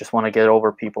they just want to get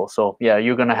over people. So yeah,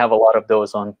 you're gonna have a lot of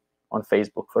those on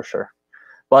Facebook for sure.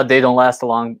 But they don't last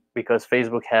long because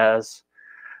Facebook has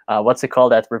what's it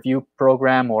called, that review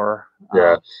program, or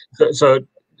yeah. So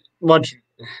much.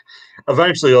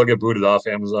 Eventually, they'll get booted off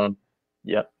Amazon.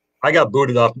 Yep. I got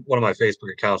booted off one of my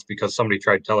Facebook accounts because somebody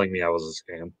tried telling me I was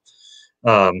a scam.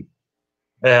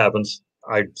 It happens.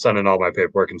 I sent in all my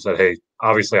paperwork and said, "Hey,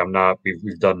 obviously I'm not.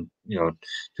 We've done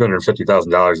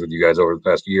 $250,000 with you guys over the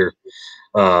past year,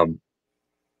 and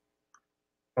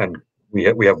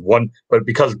we have one. But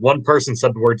because one person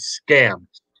said the word scam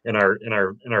in our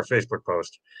Facebook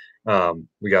post,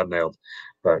 we got nailed.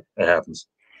 But it happens."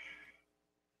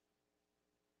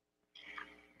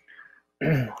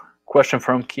 Question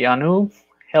from Keanu.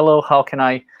 Hello, how can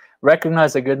I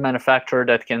recognize a good manufacturer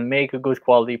that can make a good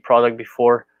quality product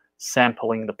before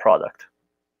sampling the product?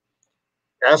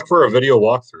 Ask for a video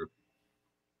walkthrough.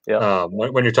 Yeah.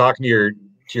 When you're talking to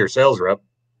your sales rep,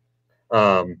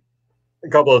 a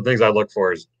couple of things I look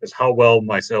for is how well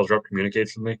my sales rep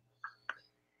communicates with me.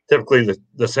 Typically,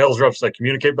 the sales reps that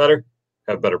communicate better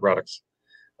have better products.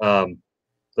 The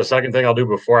second thing I'll do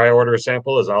before I order a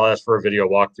sample is I'll ask for a video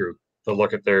walkthrough to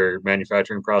look at their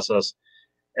manufacturing process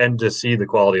and to see the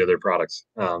quality of their products.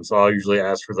 So I'll usually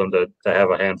ask for them to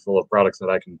have a handful of products that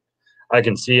I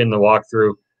can see in the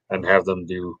walkthrough and have them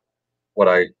do what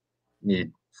I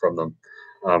need from them,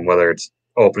 whether it's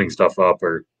opening stuff up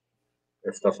or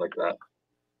stuff like that.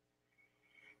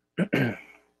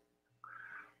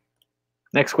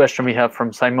 Next question we have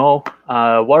from Simo.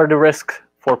 What are the risks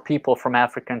for people from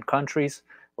African countries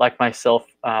like myself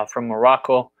from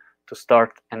Morocco to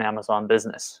start an Amazon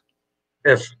business?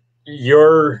 If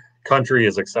your country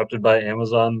is accepted by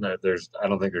Amazon, I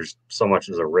don't think there's so much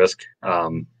as a risk. I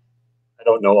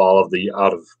don't know all of the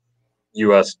out of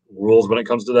U.S. rules when it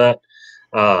comes to that.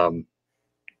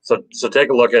 So take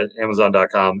a look at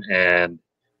Amazon.com and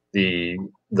the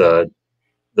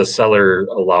seller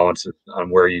allowances on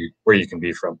where you can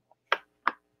be from.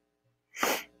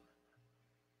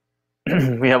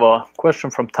 We have a question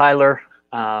from Tyler.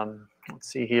 Let's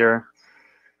see here.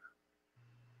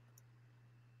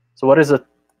 So what is it?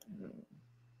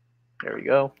 There we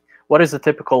go. What is the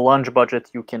typical lunch budget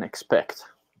you can expect?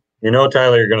 You know,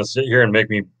 Tyler, you're going to sit here and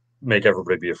make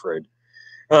everybody be afraid.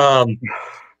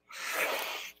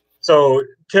 So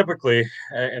typically,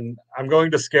 and I'm going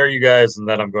to scare you guys, and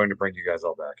then I'm going to bring you guys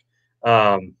all back.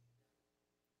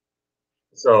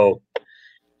 So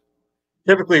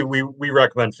typically, we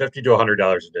recommend $50 to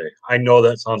 $100 a day. I know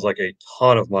that sounds like a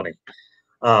ton of money.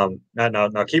 Now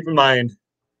keep in mind.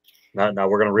 Now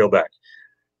we're going to reel back.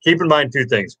 Keep in mind two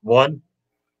things. One,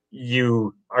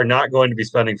 you are not going to be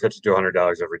spending $50 to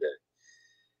 $100 every day.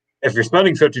 If you're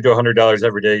spending $50 to $100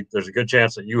 every day, there's a good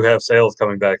chance that you have sales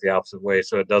coming back the opposite way,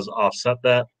 so it does offset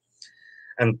that.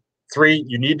 And three,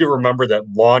 you need to remember that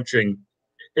launching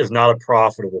is not a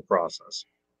profitable process.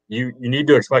 You need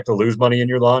to expect to lose money in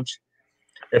your launch.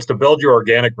 It's to build your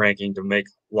organic ranking to make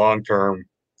long-term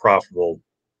profitable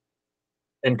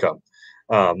income,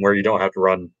 where you don't have to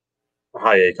run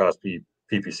high ACoS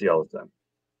PPC all the time.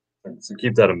 So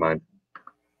keep that in mind.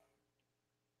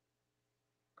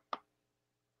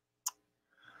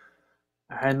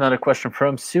 Another question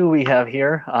from Sue we have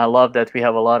here. I love that we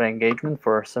have a lot of engagement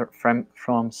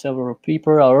from several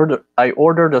people. I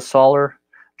ordered a solar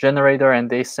generator and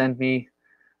they sent me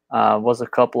was a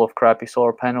couple of crappy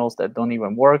solar panels that don't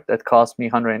even work. That cost me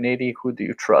 $180. Who do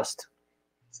you trust?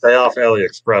 Stay off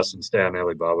AliExpress and stay on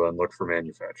Alibaba and look for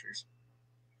manufacturers.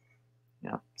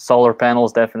 Yeah, solar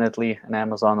panels definitely an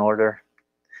Amazon order,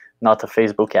 not a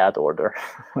Facebook ad order.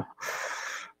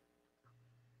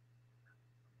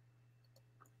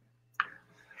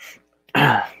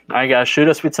 All right, guys, shoot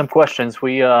us with some questions.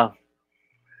 We want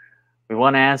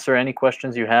to answer any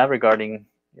questions you have regarding,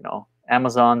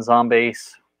 Amazon,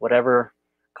 Zonbase, whatever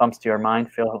comes to your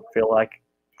mind. Feel like,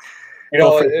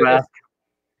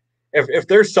 if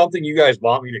there's something you guys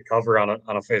want me to cover on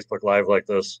a Facebook Live like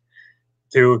this,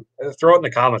 to throw it in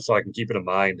the comments so I can keep it in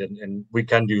mind, and we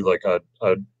can do like a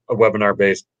webinar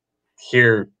based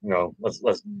here.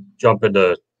 Let's jump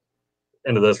into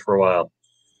this for a while.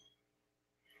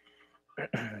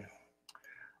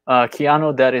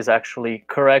 Keanu, that is actually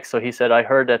correct. So he said, I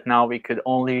heard that now we could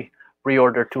only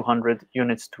reorder 200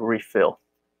 units to refill.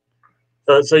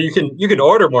 So you can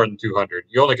order more than 200.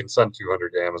 You only can send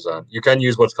 200 to Amazon. You can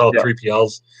use what's called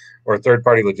 3PLs or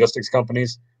third-party logistics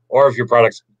companies, or if your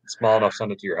product's small enough,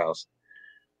 send it to your house.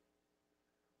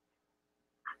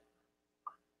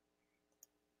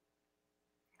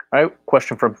 All right,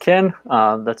 question from Ken.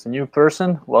 That's a new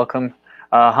person. Welcome.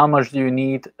 How much do you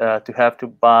need to have to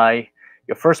buy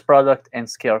your first product and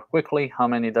scale quickly? How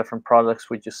many different products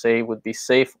would you say would be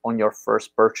safe on your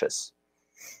first purchase?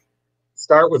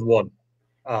 Start with one.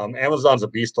 Amazon's a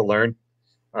beast to learn.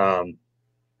 And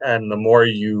the more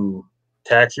you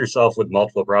tax yourself with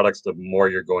multiple products, the more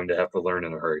you're going to have to learn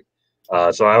in a hurry.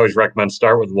 So I always recommend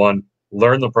start with one,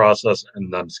 learn the process,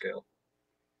 and then scale.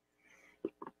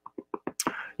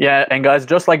 Yeah, and guys,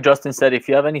 just like Justin said, if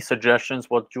you have any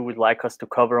suggestions what you would like us to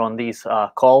cover on these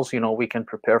calls, we can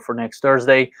prepare for next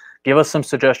Thursday. Give us some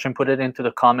suggestion, put it into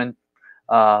the comment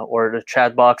or the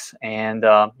chat box, and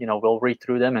we'll read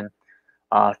through them and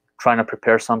trying to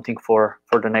prepare something for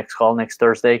the next call next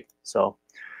Thursday. So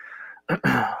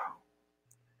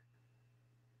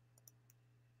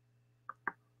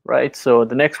right, so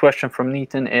the next question from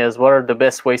Nathan is, what are the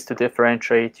best ways to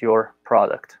differentiate your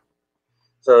product?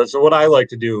 So what I like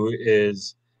to do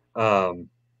is I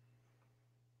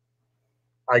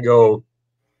go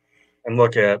and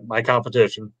look at my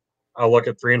competition. I'll look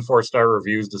at 3- and 4-star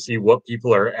reviews to see what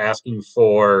people are asking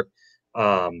for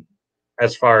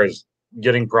as far as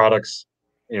getting products,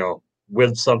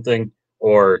 with something,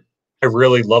 or I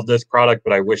really love this product,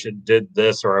 but I wish it did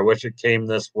this, or I wish it came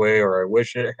this way, or I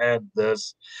wish it had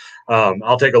this.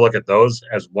 I'll take a look at those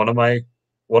as one of my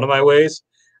one of my ways.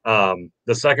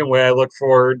 The second way I look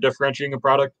for differentiating a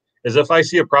product is if I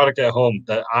see a product at home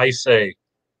that I say,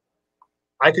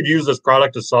 I could use this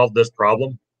product to solve this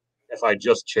problem if I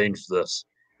just changed this,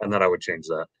 and then I would change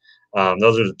that.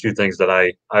 Those are the two things that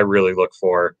I really look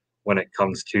for when it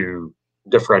comes to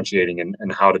differentiating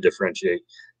and how to differentiate.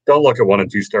 Don't look at 1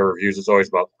 and 2 star reviews. It's always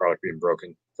about the product being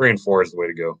broken. 3 and 4 is the way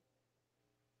to go.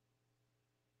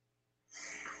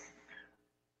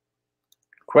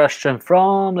 Question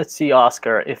from, let's see,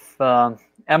 Oscar. If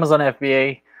Amazon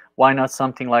FBA, why not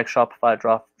something like Shopify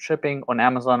drop shipping? On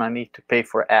Amazon, I need to pay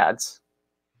for ads.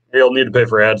 You'll need to pay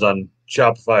for ads on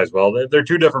Shopify as well. They're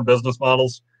two different business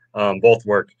models. Both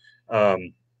work.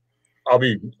 I'll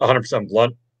be 100%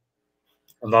 blunt.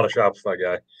 I'm not a Shopify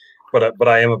guy, but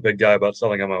I am a big guy about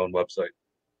selling on my own website.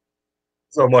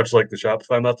 So much like the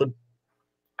Shopify method,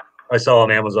 I sell on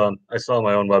Amazon. I sell on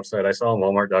my own website. I sell on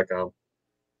Walmart.com.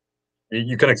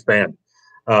 You can expand.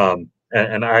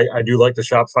 And I do like the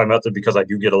Shopify method because I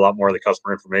do get a lot more of the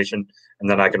customer information, and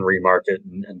then I can remarket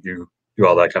and do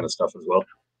all that kind of stuff as well.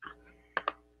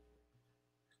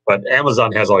 But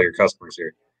Amazon has all your customers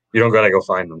here. You don't got to go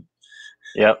find them.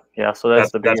 Yep. Yeah. So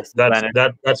that's the biggest advantage.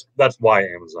 That's why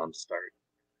Amazon started.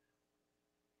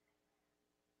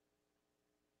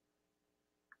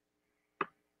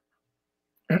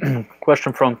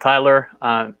 Question from Tyler.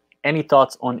 Any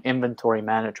thoughts on inventory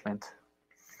management?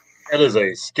 It is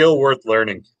a skill worth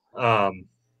learning.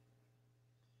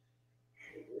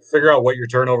 Figure out what your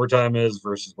turnover time is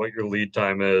versus what your lead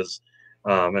time is,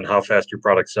 and how fast your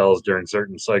product sells during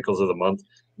certain cycles of the month.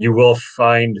 You will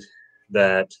find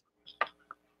that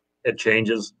it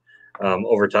changes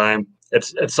over time.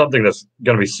 It's something that's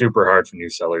going to be super hard for new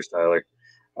sellers, Tyler.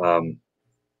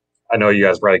 I know you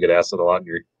guys probably get asked it a lot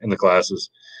in the classes,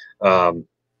 but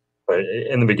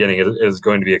in the beginning, it is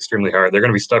going to be extremely hard. They're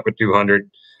going to be stuck with 200.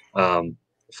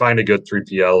 Find a good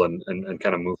 3PL and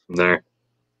kind of move from there.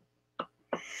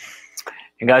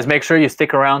 And guys, make sure you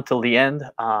stick around till the end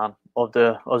of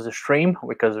the stream,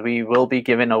 because we will be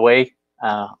giving away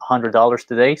 $100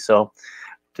 today. So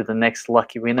to the next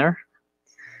lucky winner.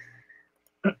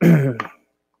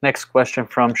 Next question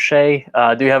from Shay.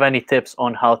 Do you have any tips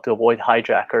on how to avoid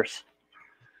hijackers?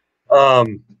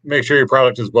 Make sure your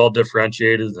product is well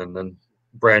differentiated, and then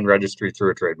brand registry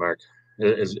through a trademark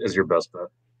is your best bet.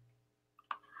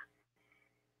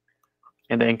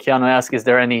 And then Keanu asks, is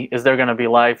there going to be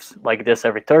lives like this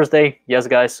every Thursday? Yes,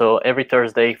 guys. So every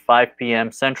Thursday, 5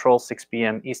 p.m. Central, 6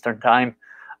 p.m. Eastern time.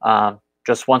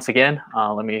 Just once again,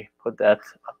 let me put that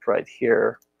up right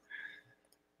here.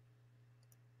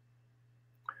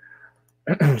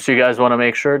 So you guys want to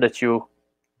make sure that you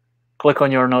click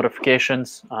on your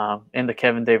notifications in the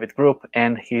Kevin David group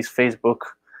and his Facebook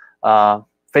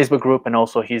group, and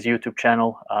also his YouTube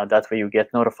channel. That way you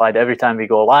get notified every time we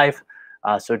go live.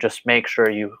 So just make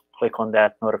sure you click on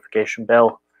that notification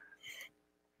bell.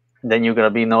 Then you're going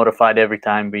to be notified every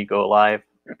time we go live.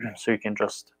 So you can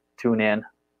just tune in.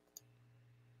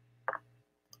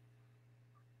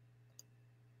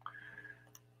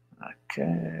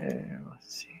 Okay,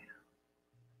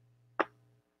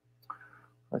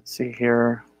 let's see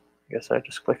here. I guess I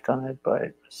just clicked on it by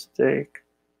mistake.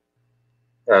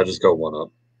 Just go one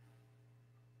up.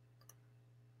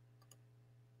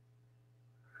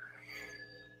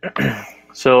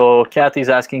 So Kathy's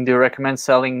asking, do you recommend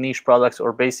selling niche products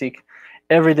or basic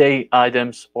everyday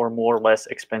items or more or less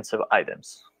expensive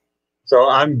items? So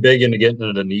I'm big into getting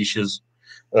into niches,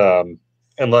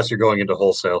 unless you're going into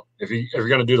wholesale. If you're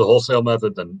going to do the wholesale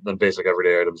method, then basic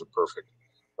everyday items are perfect.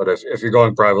 But if you're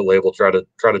going private label, try to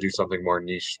do something more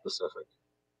niche specific.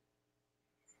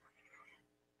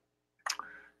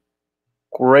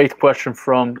 Great question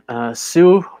from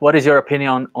Sue. What is your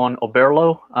opinion on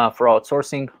Oberlo for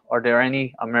outsourcing? Are there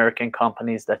any American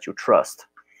companies that you trust?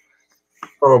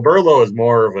 Well, Oberlo is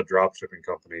more of a drop shipping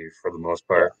company for the most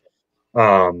part.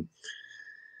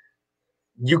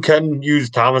 You can use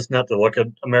ThomasNet to look at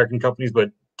American companies,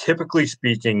 but typically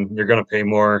speaking, you're going to pay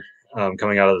more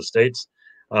coming out of the States.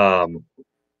 My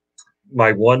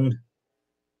one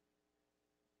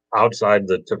outside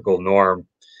the typical norm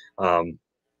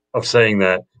of saying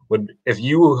that if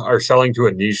you are selling to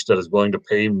a niche that is willing to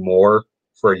pay more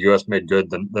for a U.S. made good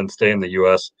than stay in the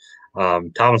U.S.,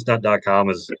 ThomasNet.com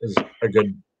is a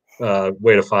good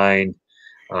way to find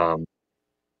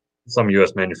some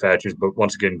U.S. manufacturers. But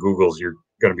once again, Google's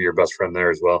going to be your best friend there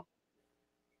as well.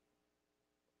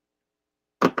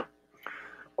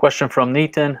 Question from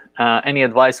Nathan. Any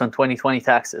advice on 2020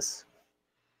 taxes?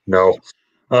 No.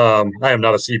 I am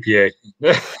not a CPA.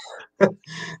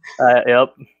 Yep.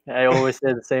 I always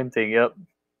say the same thing. Yep.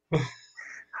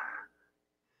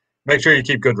 Make sure you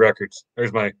keep good records.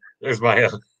 There's my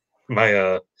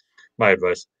my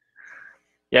advice.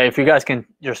 Yeah, if you guys can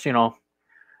just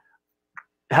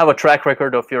have a track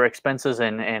record of your expenses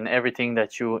and everything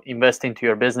that you invest into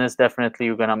your business, definitely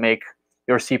you're gonna make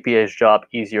your CPA's job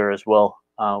easier as well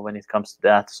when it comes to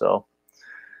that. So,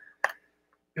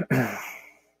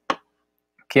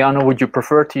 Keanu, would you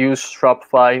prefer to use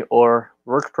Shopify or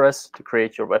WordPress to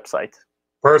create your website?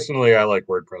 Personally, I like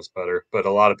WordPress better, but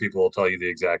a lot of people will tell you the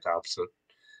exact opposite.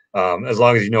 As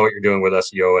long as you know what you're doing with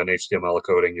SEO and HTML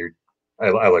coding, I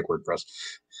like WordPress.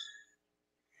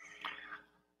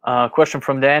 Question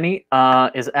from Danny: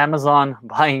 is Amazon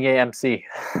buying AMC?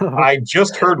 I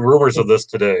just heard rumors of this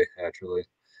today, actually.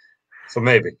 So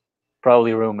maybe.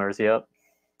 Probably rumors. Yep.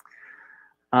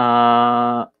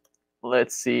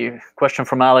 Let's see. Question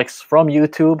from Alex from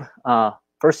YouTube.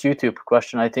 First YouTube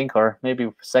question, I think, or maybe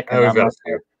second. We've got a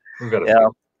few. We've got a Yeah.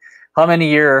 few. How many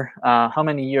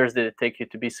years did it take you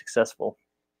to be successful?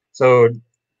 So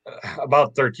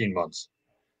about 13 months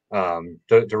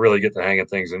to really get the hang of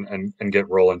things and get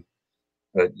rolling.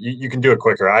 But you can do it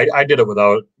quicker. I did it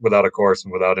without a course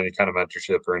and without any kind of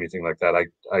mentorship or anything like that.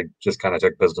 I just kind of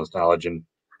took business knowledge and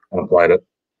applied it.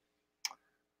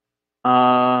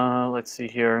 Let's see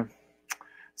here.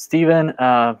 Steven,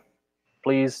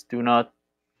 please do not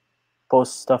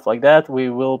post stuff like that. We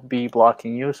will be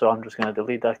blocking you, so I'm just going to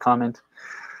delete that comment.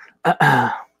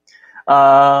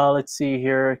 Let's see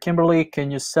here. Kimberly, can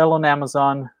you sell on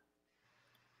Amazon?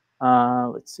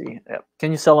 Let's see. Yeah.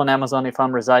 Can you sell on Amazon if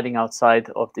I'm residing outside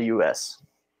of the US?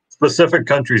 Specific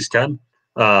countries can.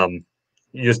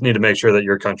 You just need to make sure that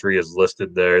your country is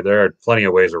listed there. There are plenty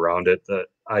of ways around it that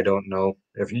I don't know.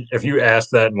 If you ask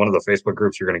that in one of the Facebook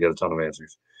groups, you're going to get a ton of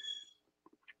answers.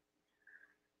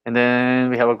 And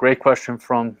then we have a great question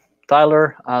from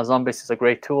Tyler. Zonbase is a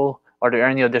great tool. Are there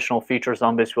any additional features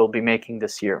Zonbase will be making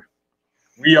this year?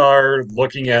 We are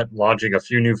looking at launching a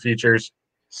few new features.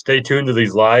 Stay tuned to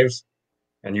these lives,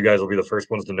 and you guys will be the first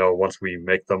ones to know once we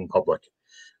make them public.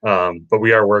 But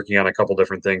we are working on a couple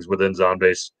different things within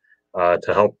Zonbase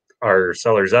to help our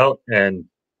sellers out and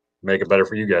make it better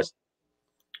for you guys.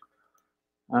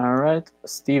 All right.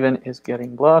 Steven is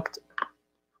getting blocked.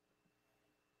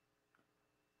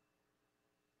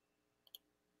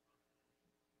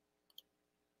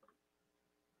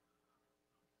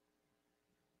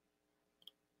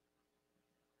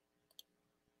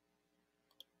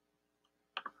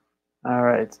 All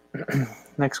right.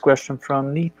 Next question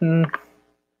from Neaton.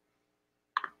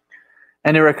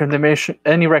 Any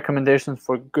recommendations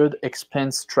for good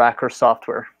expense tracker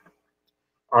software?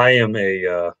 I am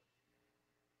a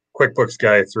QuickBooks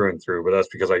guy through and through, but that's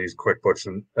because I use QuickBooks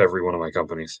in every one of my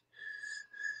companies.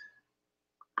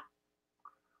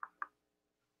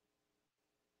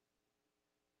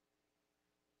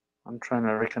 I'm trying to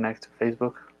reconnect to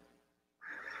Facebook.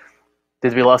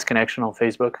 Did we lose connection on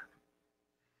Facebook?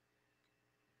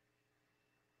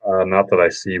 Not that I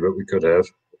see, but we could have.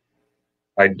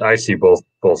 I see both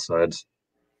sides.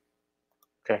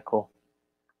 Okay, cool.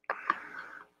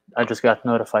 I just got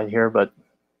notified here, but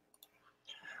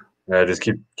Yeah, just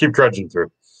keep trudging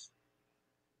through.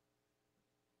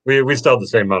 We still have the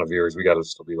same amount of viewers. We got to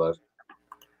still be live.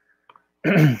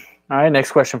 All right,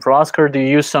 next question for Oscar. Do you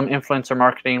use some influencer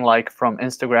marketing like from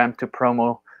Instagram to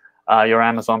promo your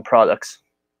Amazon products?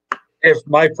 If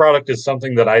my product is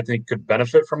something that I think could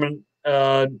benefit from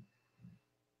an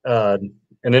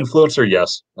influencer,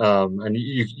 yes. And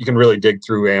you can really dig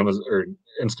through Amazon or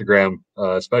Instagram,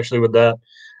 especially with that,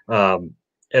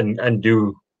 and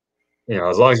do,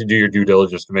 as long as you do your due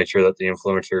diligence to make sure that the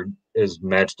influencer is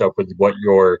matched up with what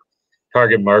your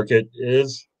target market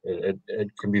is, it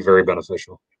can be very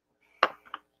beneficial.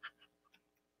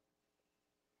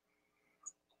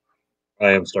 I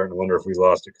am starting to wonder if we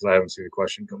lost it because I haven't seen a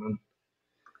question come in.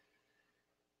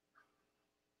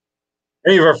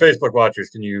 Any of our Facebook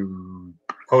watchers, can you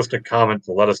post a comment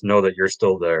to let us know that you're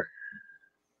still there?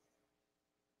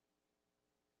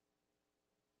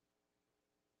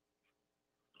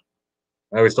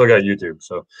 We still got YouTube,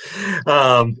 so.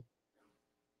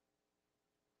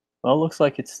 Well, looks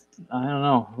like it's, I don't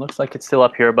know, looks like it's still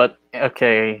up here, but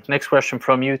okay. Next question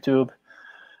from YouTube.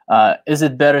 Is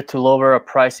it better to lower a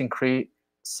price increase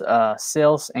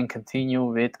sales and continue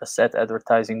with a set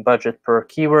advertising budget per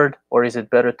keyword, or is it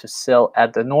better to sell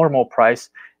at the normal price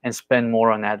and spend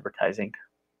more on advertising?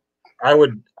 I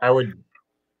would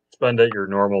spend at your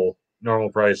normal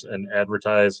price and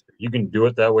advertise. If you can do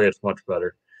it that way, it's much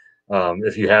better.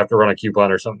 If you have to run a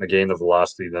coupon or something to gain the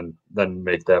velocity, then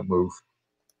make that move.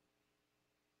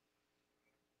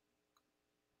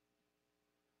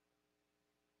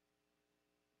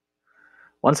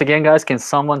 Once again, guys, can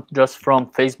someone just from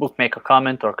Facebook make a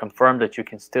comment or confirm that you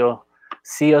can still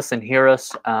see us and hear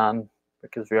us?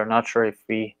 Because we are not sure if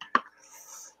we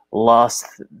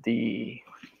lost the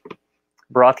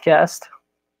broadcast.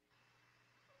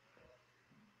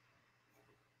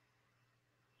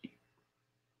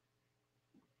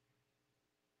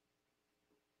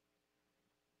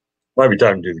 Might be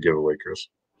time to do the giveaway, Chris.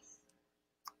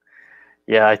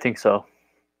 Yeah, I think so.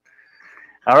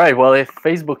 All right. Well, if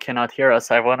Facebook cannot hear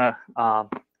us, I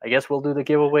guess we'll do the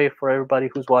giveaway for everybody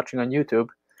who's watching on YouTube.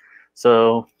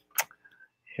 So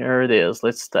here it is.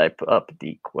 Let's type up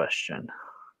the question.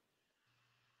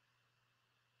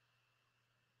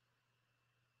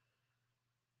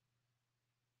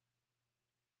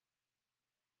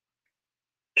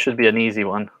 Should be an easy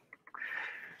one.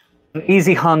 An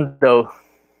easy hunt, though.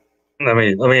 Let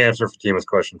me answer Fatima's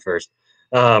question first.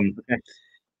 Okay.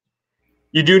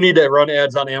 You do need to run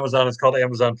ads on Amazon. It's called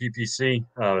Amazon PPC.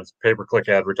 It's pay-per-click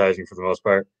advertising for the most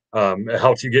part. It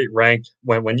helps you get ranked.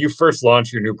 When you first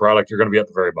launch your new product, you're going to be at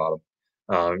the very bottom.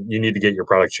 You need to get your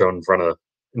product shown in front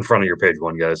of your page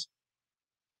one, guys.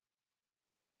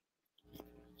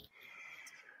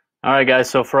 All right, guys.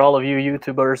 So for all of you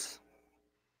YouTubers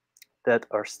that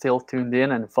are still tuned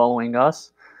in and following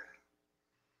us,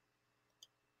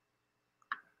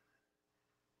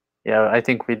 yeah, I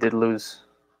think we did lose.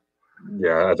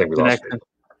 Yeah, I think we lost it.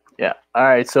 Yeah. All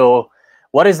right. So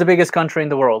what is the biggest country in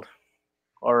the world?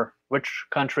 Or which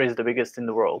country is the biggest in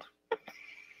the world?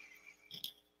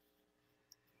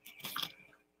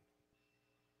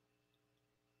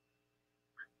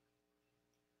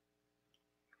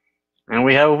 And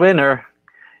we have a winner.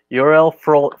 Uriel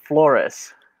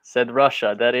Flores said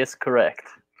Russia. That is correct.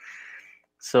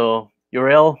 So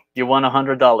Uriel, you won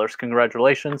 $100.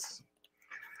 Congratulations.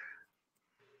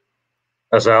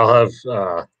 So I'll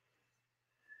have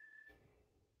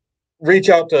reach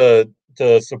out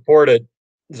to support at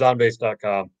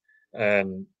zonbase.com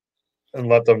and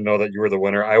let them know that you were the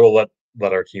winner. I will let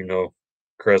our team know,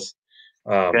 Chris.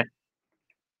 Okay.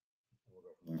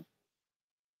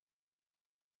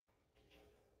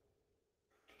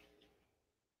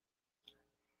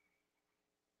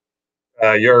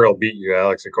 Uriel beat you,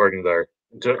 Alex, according to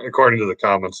the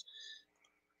comments.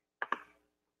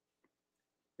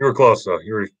 You were close, though.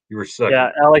 You were second. Yeah,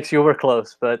 Alex, you were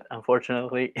close, but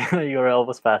unfortunately, Uriel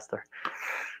was faster.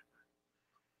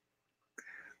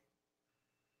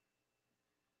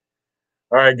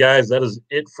 All right, guys, that is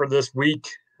it for this week.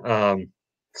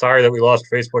 Sorry that we lost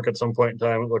Facebook at some point in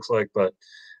time, it looks like, but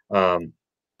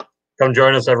come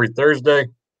join us every Thursday.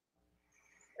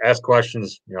 Ask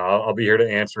questions. I'll be here to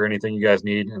answer anything you guys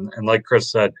need. And like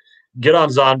Chris said, get on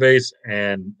Zonbase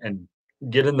and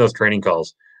get in those training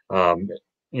calls.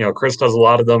 Chris does a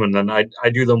lot of them, and then I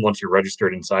do them once you're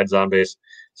registered inside Zonbase.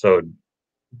 So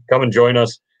come and join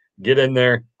us. Get in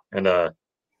there and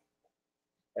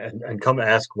come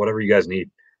ask whatever you guys need.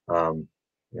 Don't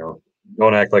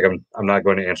act like I'm not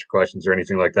going to answer questions or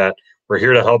anything like that. We're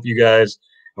here to help you guys,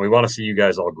 and we want to see you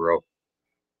guys all grow.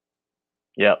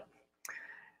 Yep.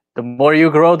 The more you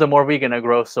grow, the more we're going to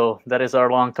grow. So that is our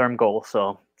long-term goal.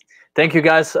 So thank you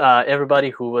guys, everybody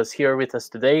who was here with us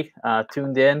today,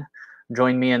 tuned in,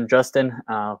 join me and Justin.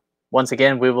 Once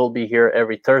again, we will be here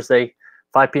every Thursday,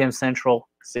 5 p.m. Central,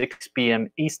 6 p.m.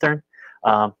 Eastern.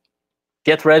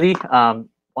 Get ready.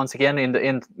 Once again,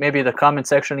 in maybe the comment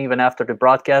section, even after the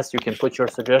broadcast, you can put your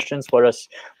suggestions for us,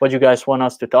 what you guys want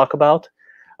us to talk about,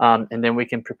 and then we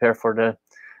can prepare for the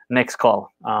next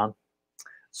call.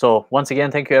 So once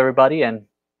again, thank you, everybody, and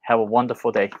have a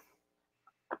wonderful day.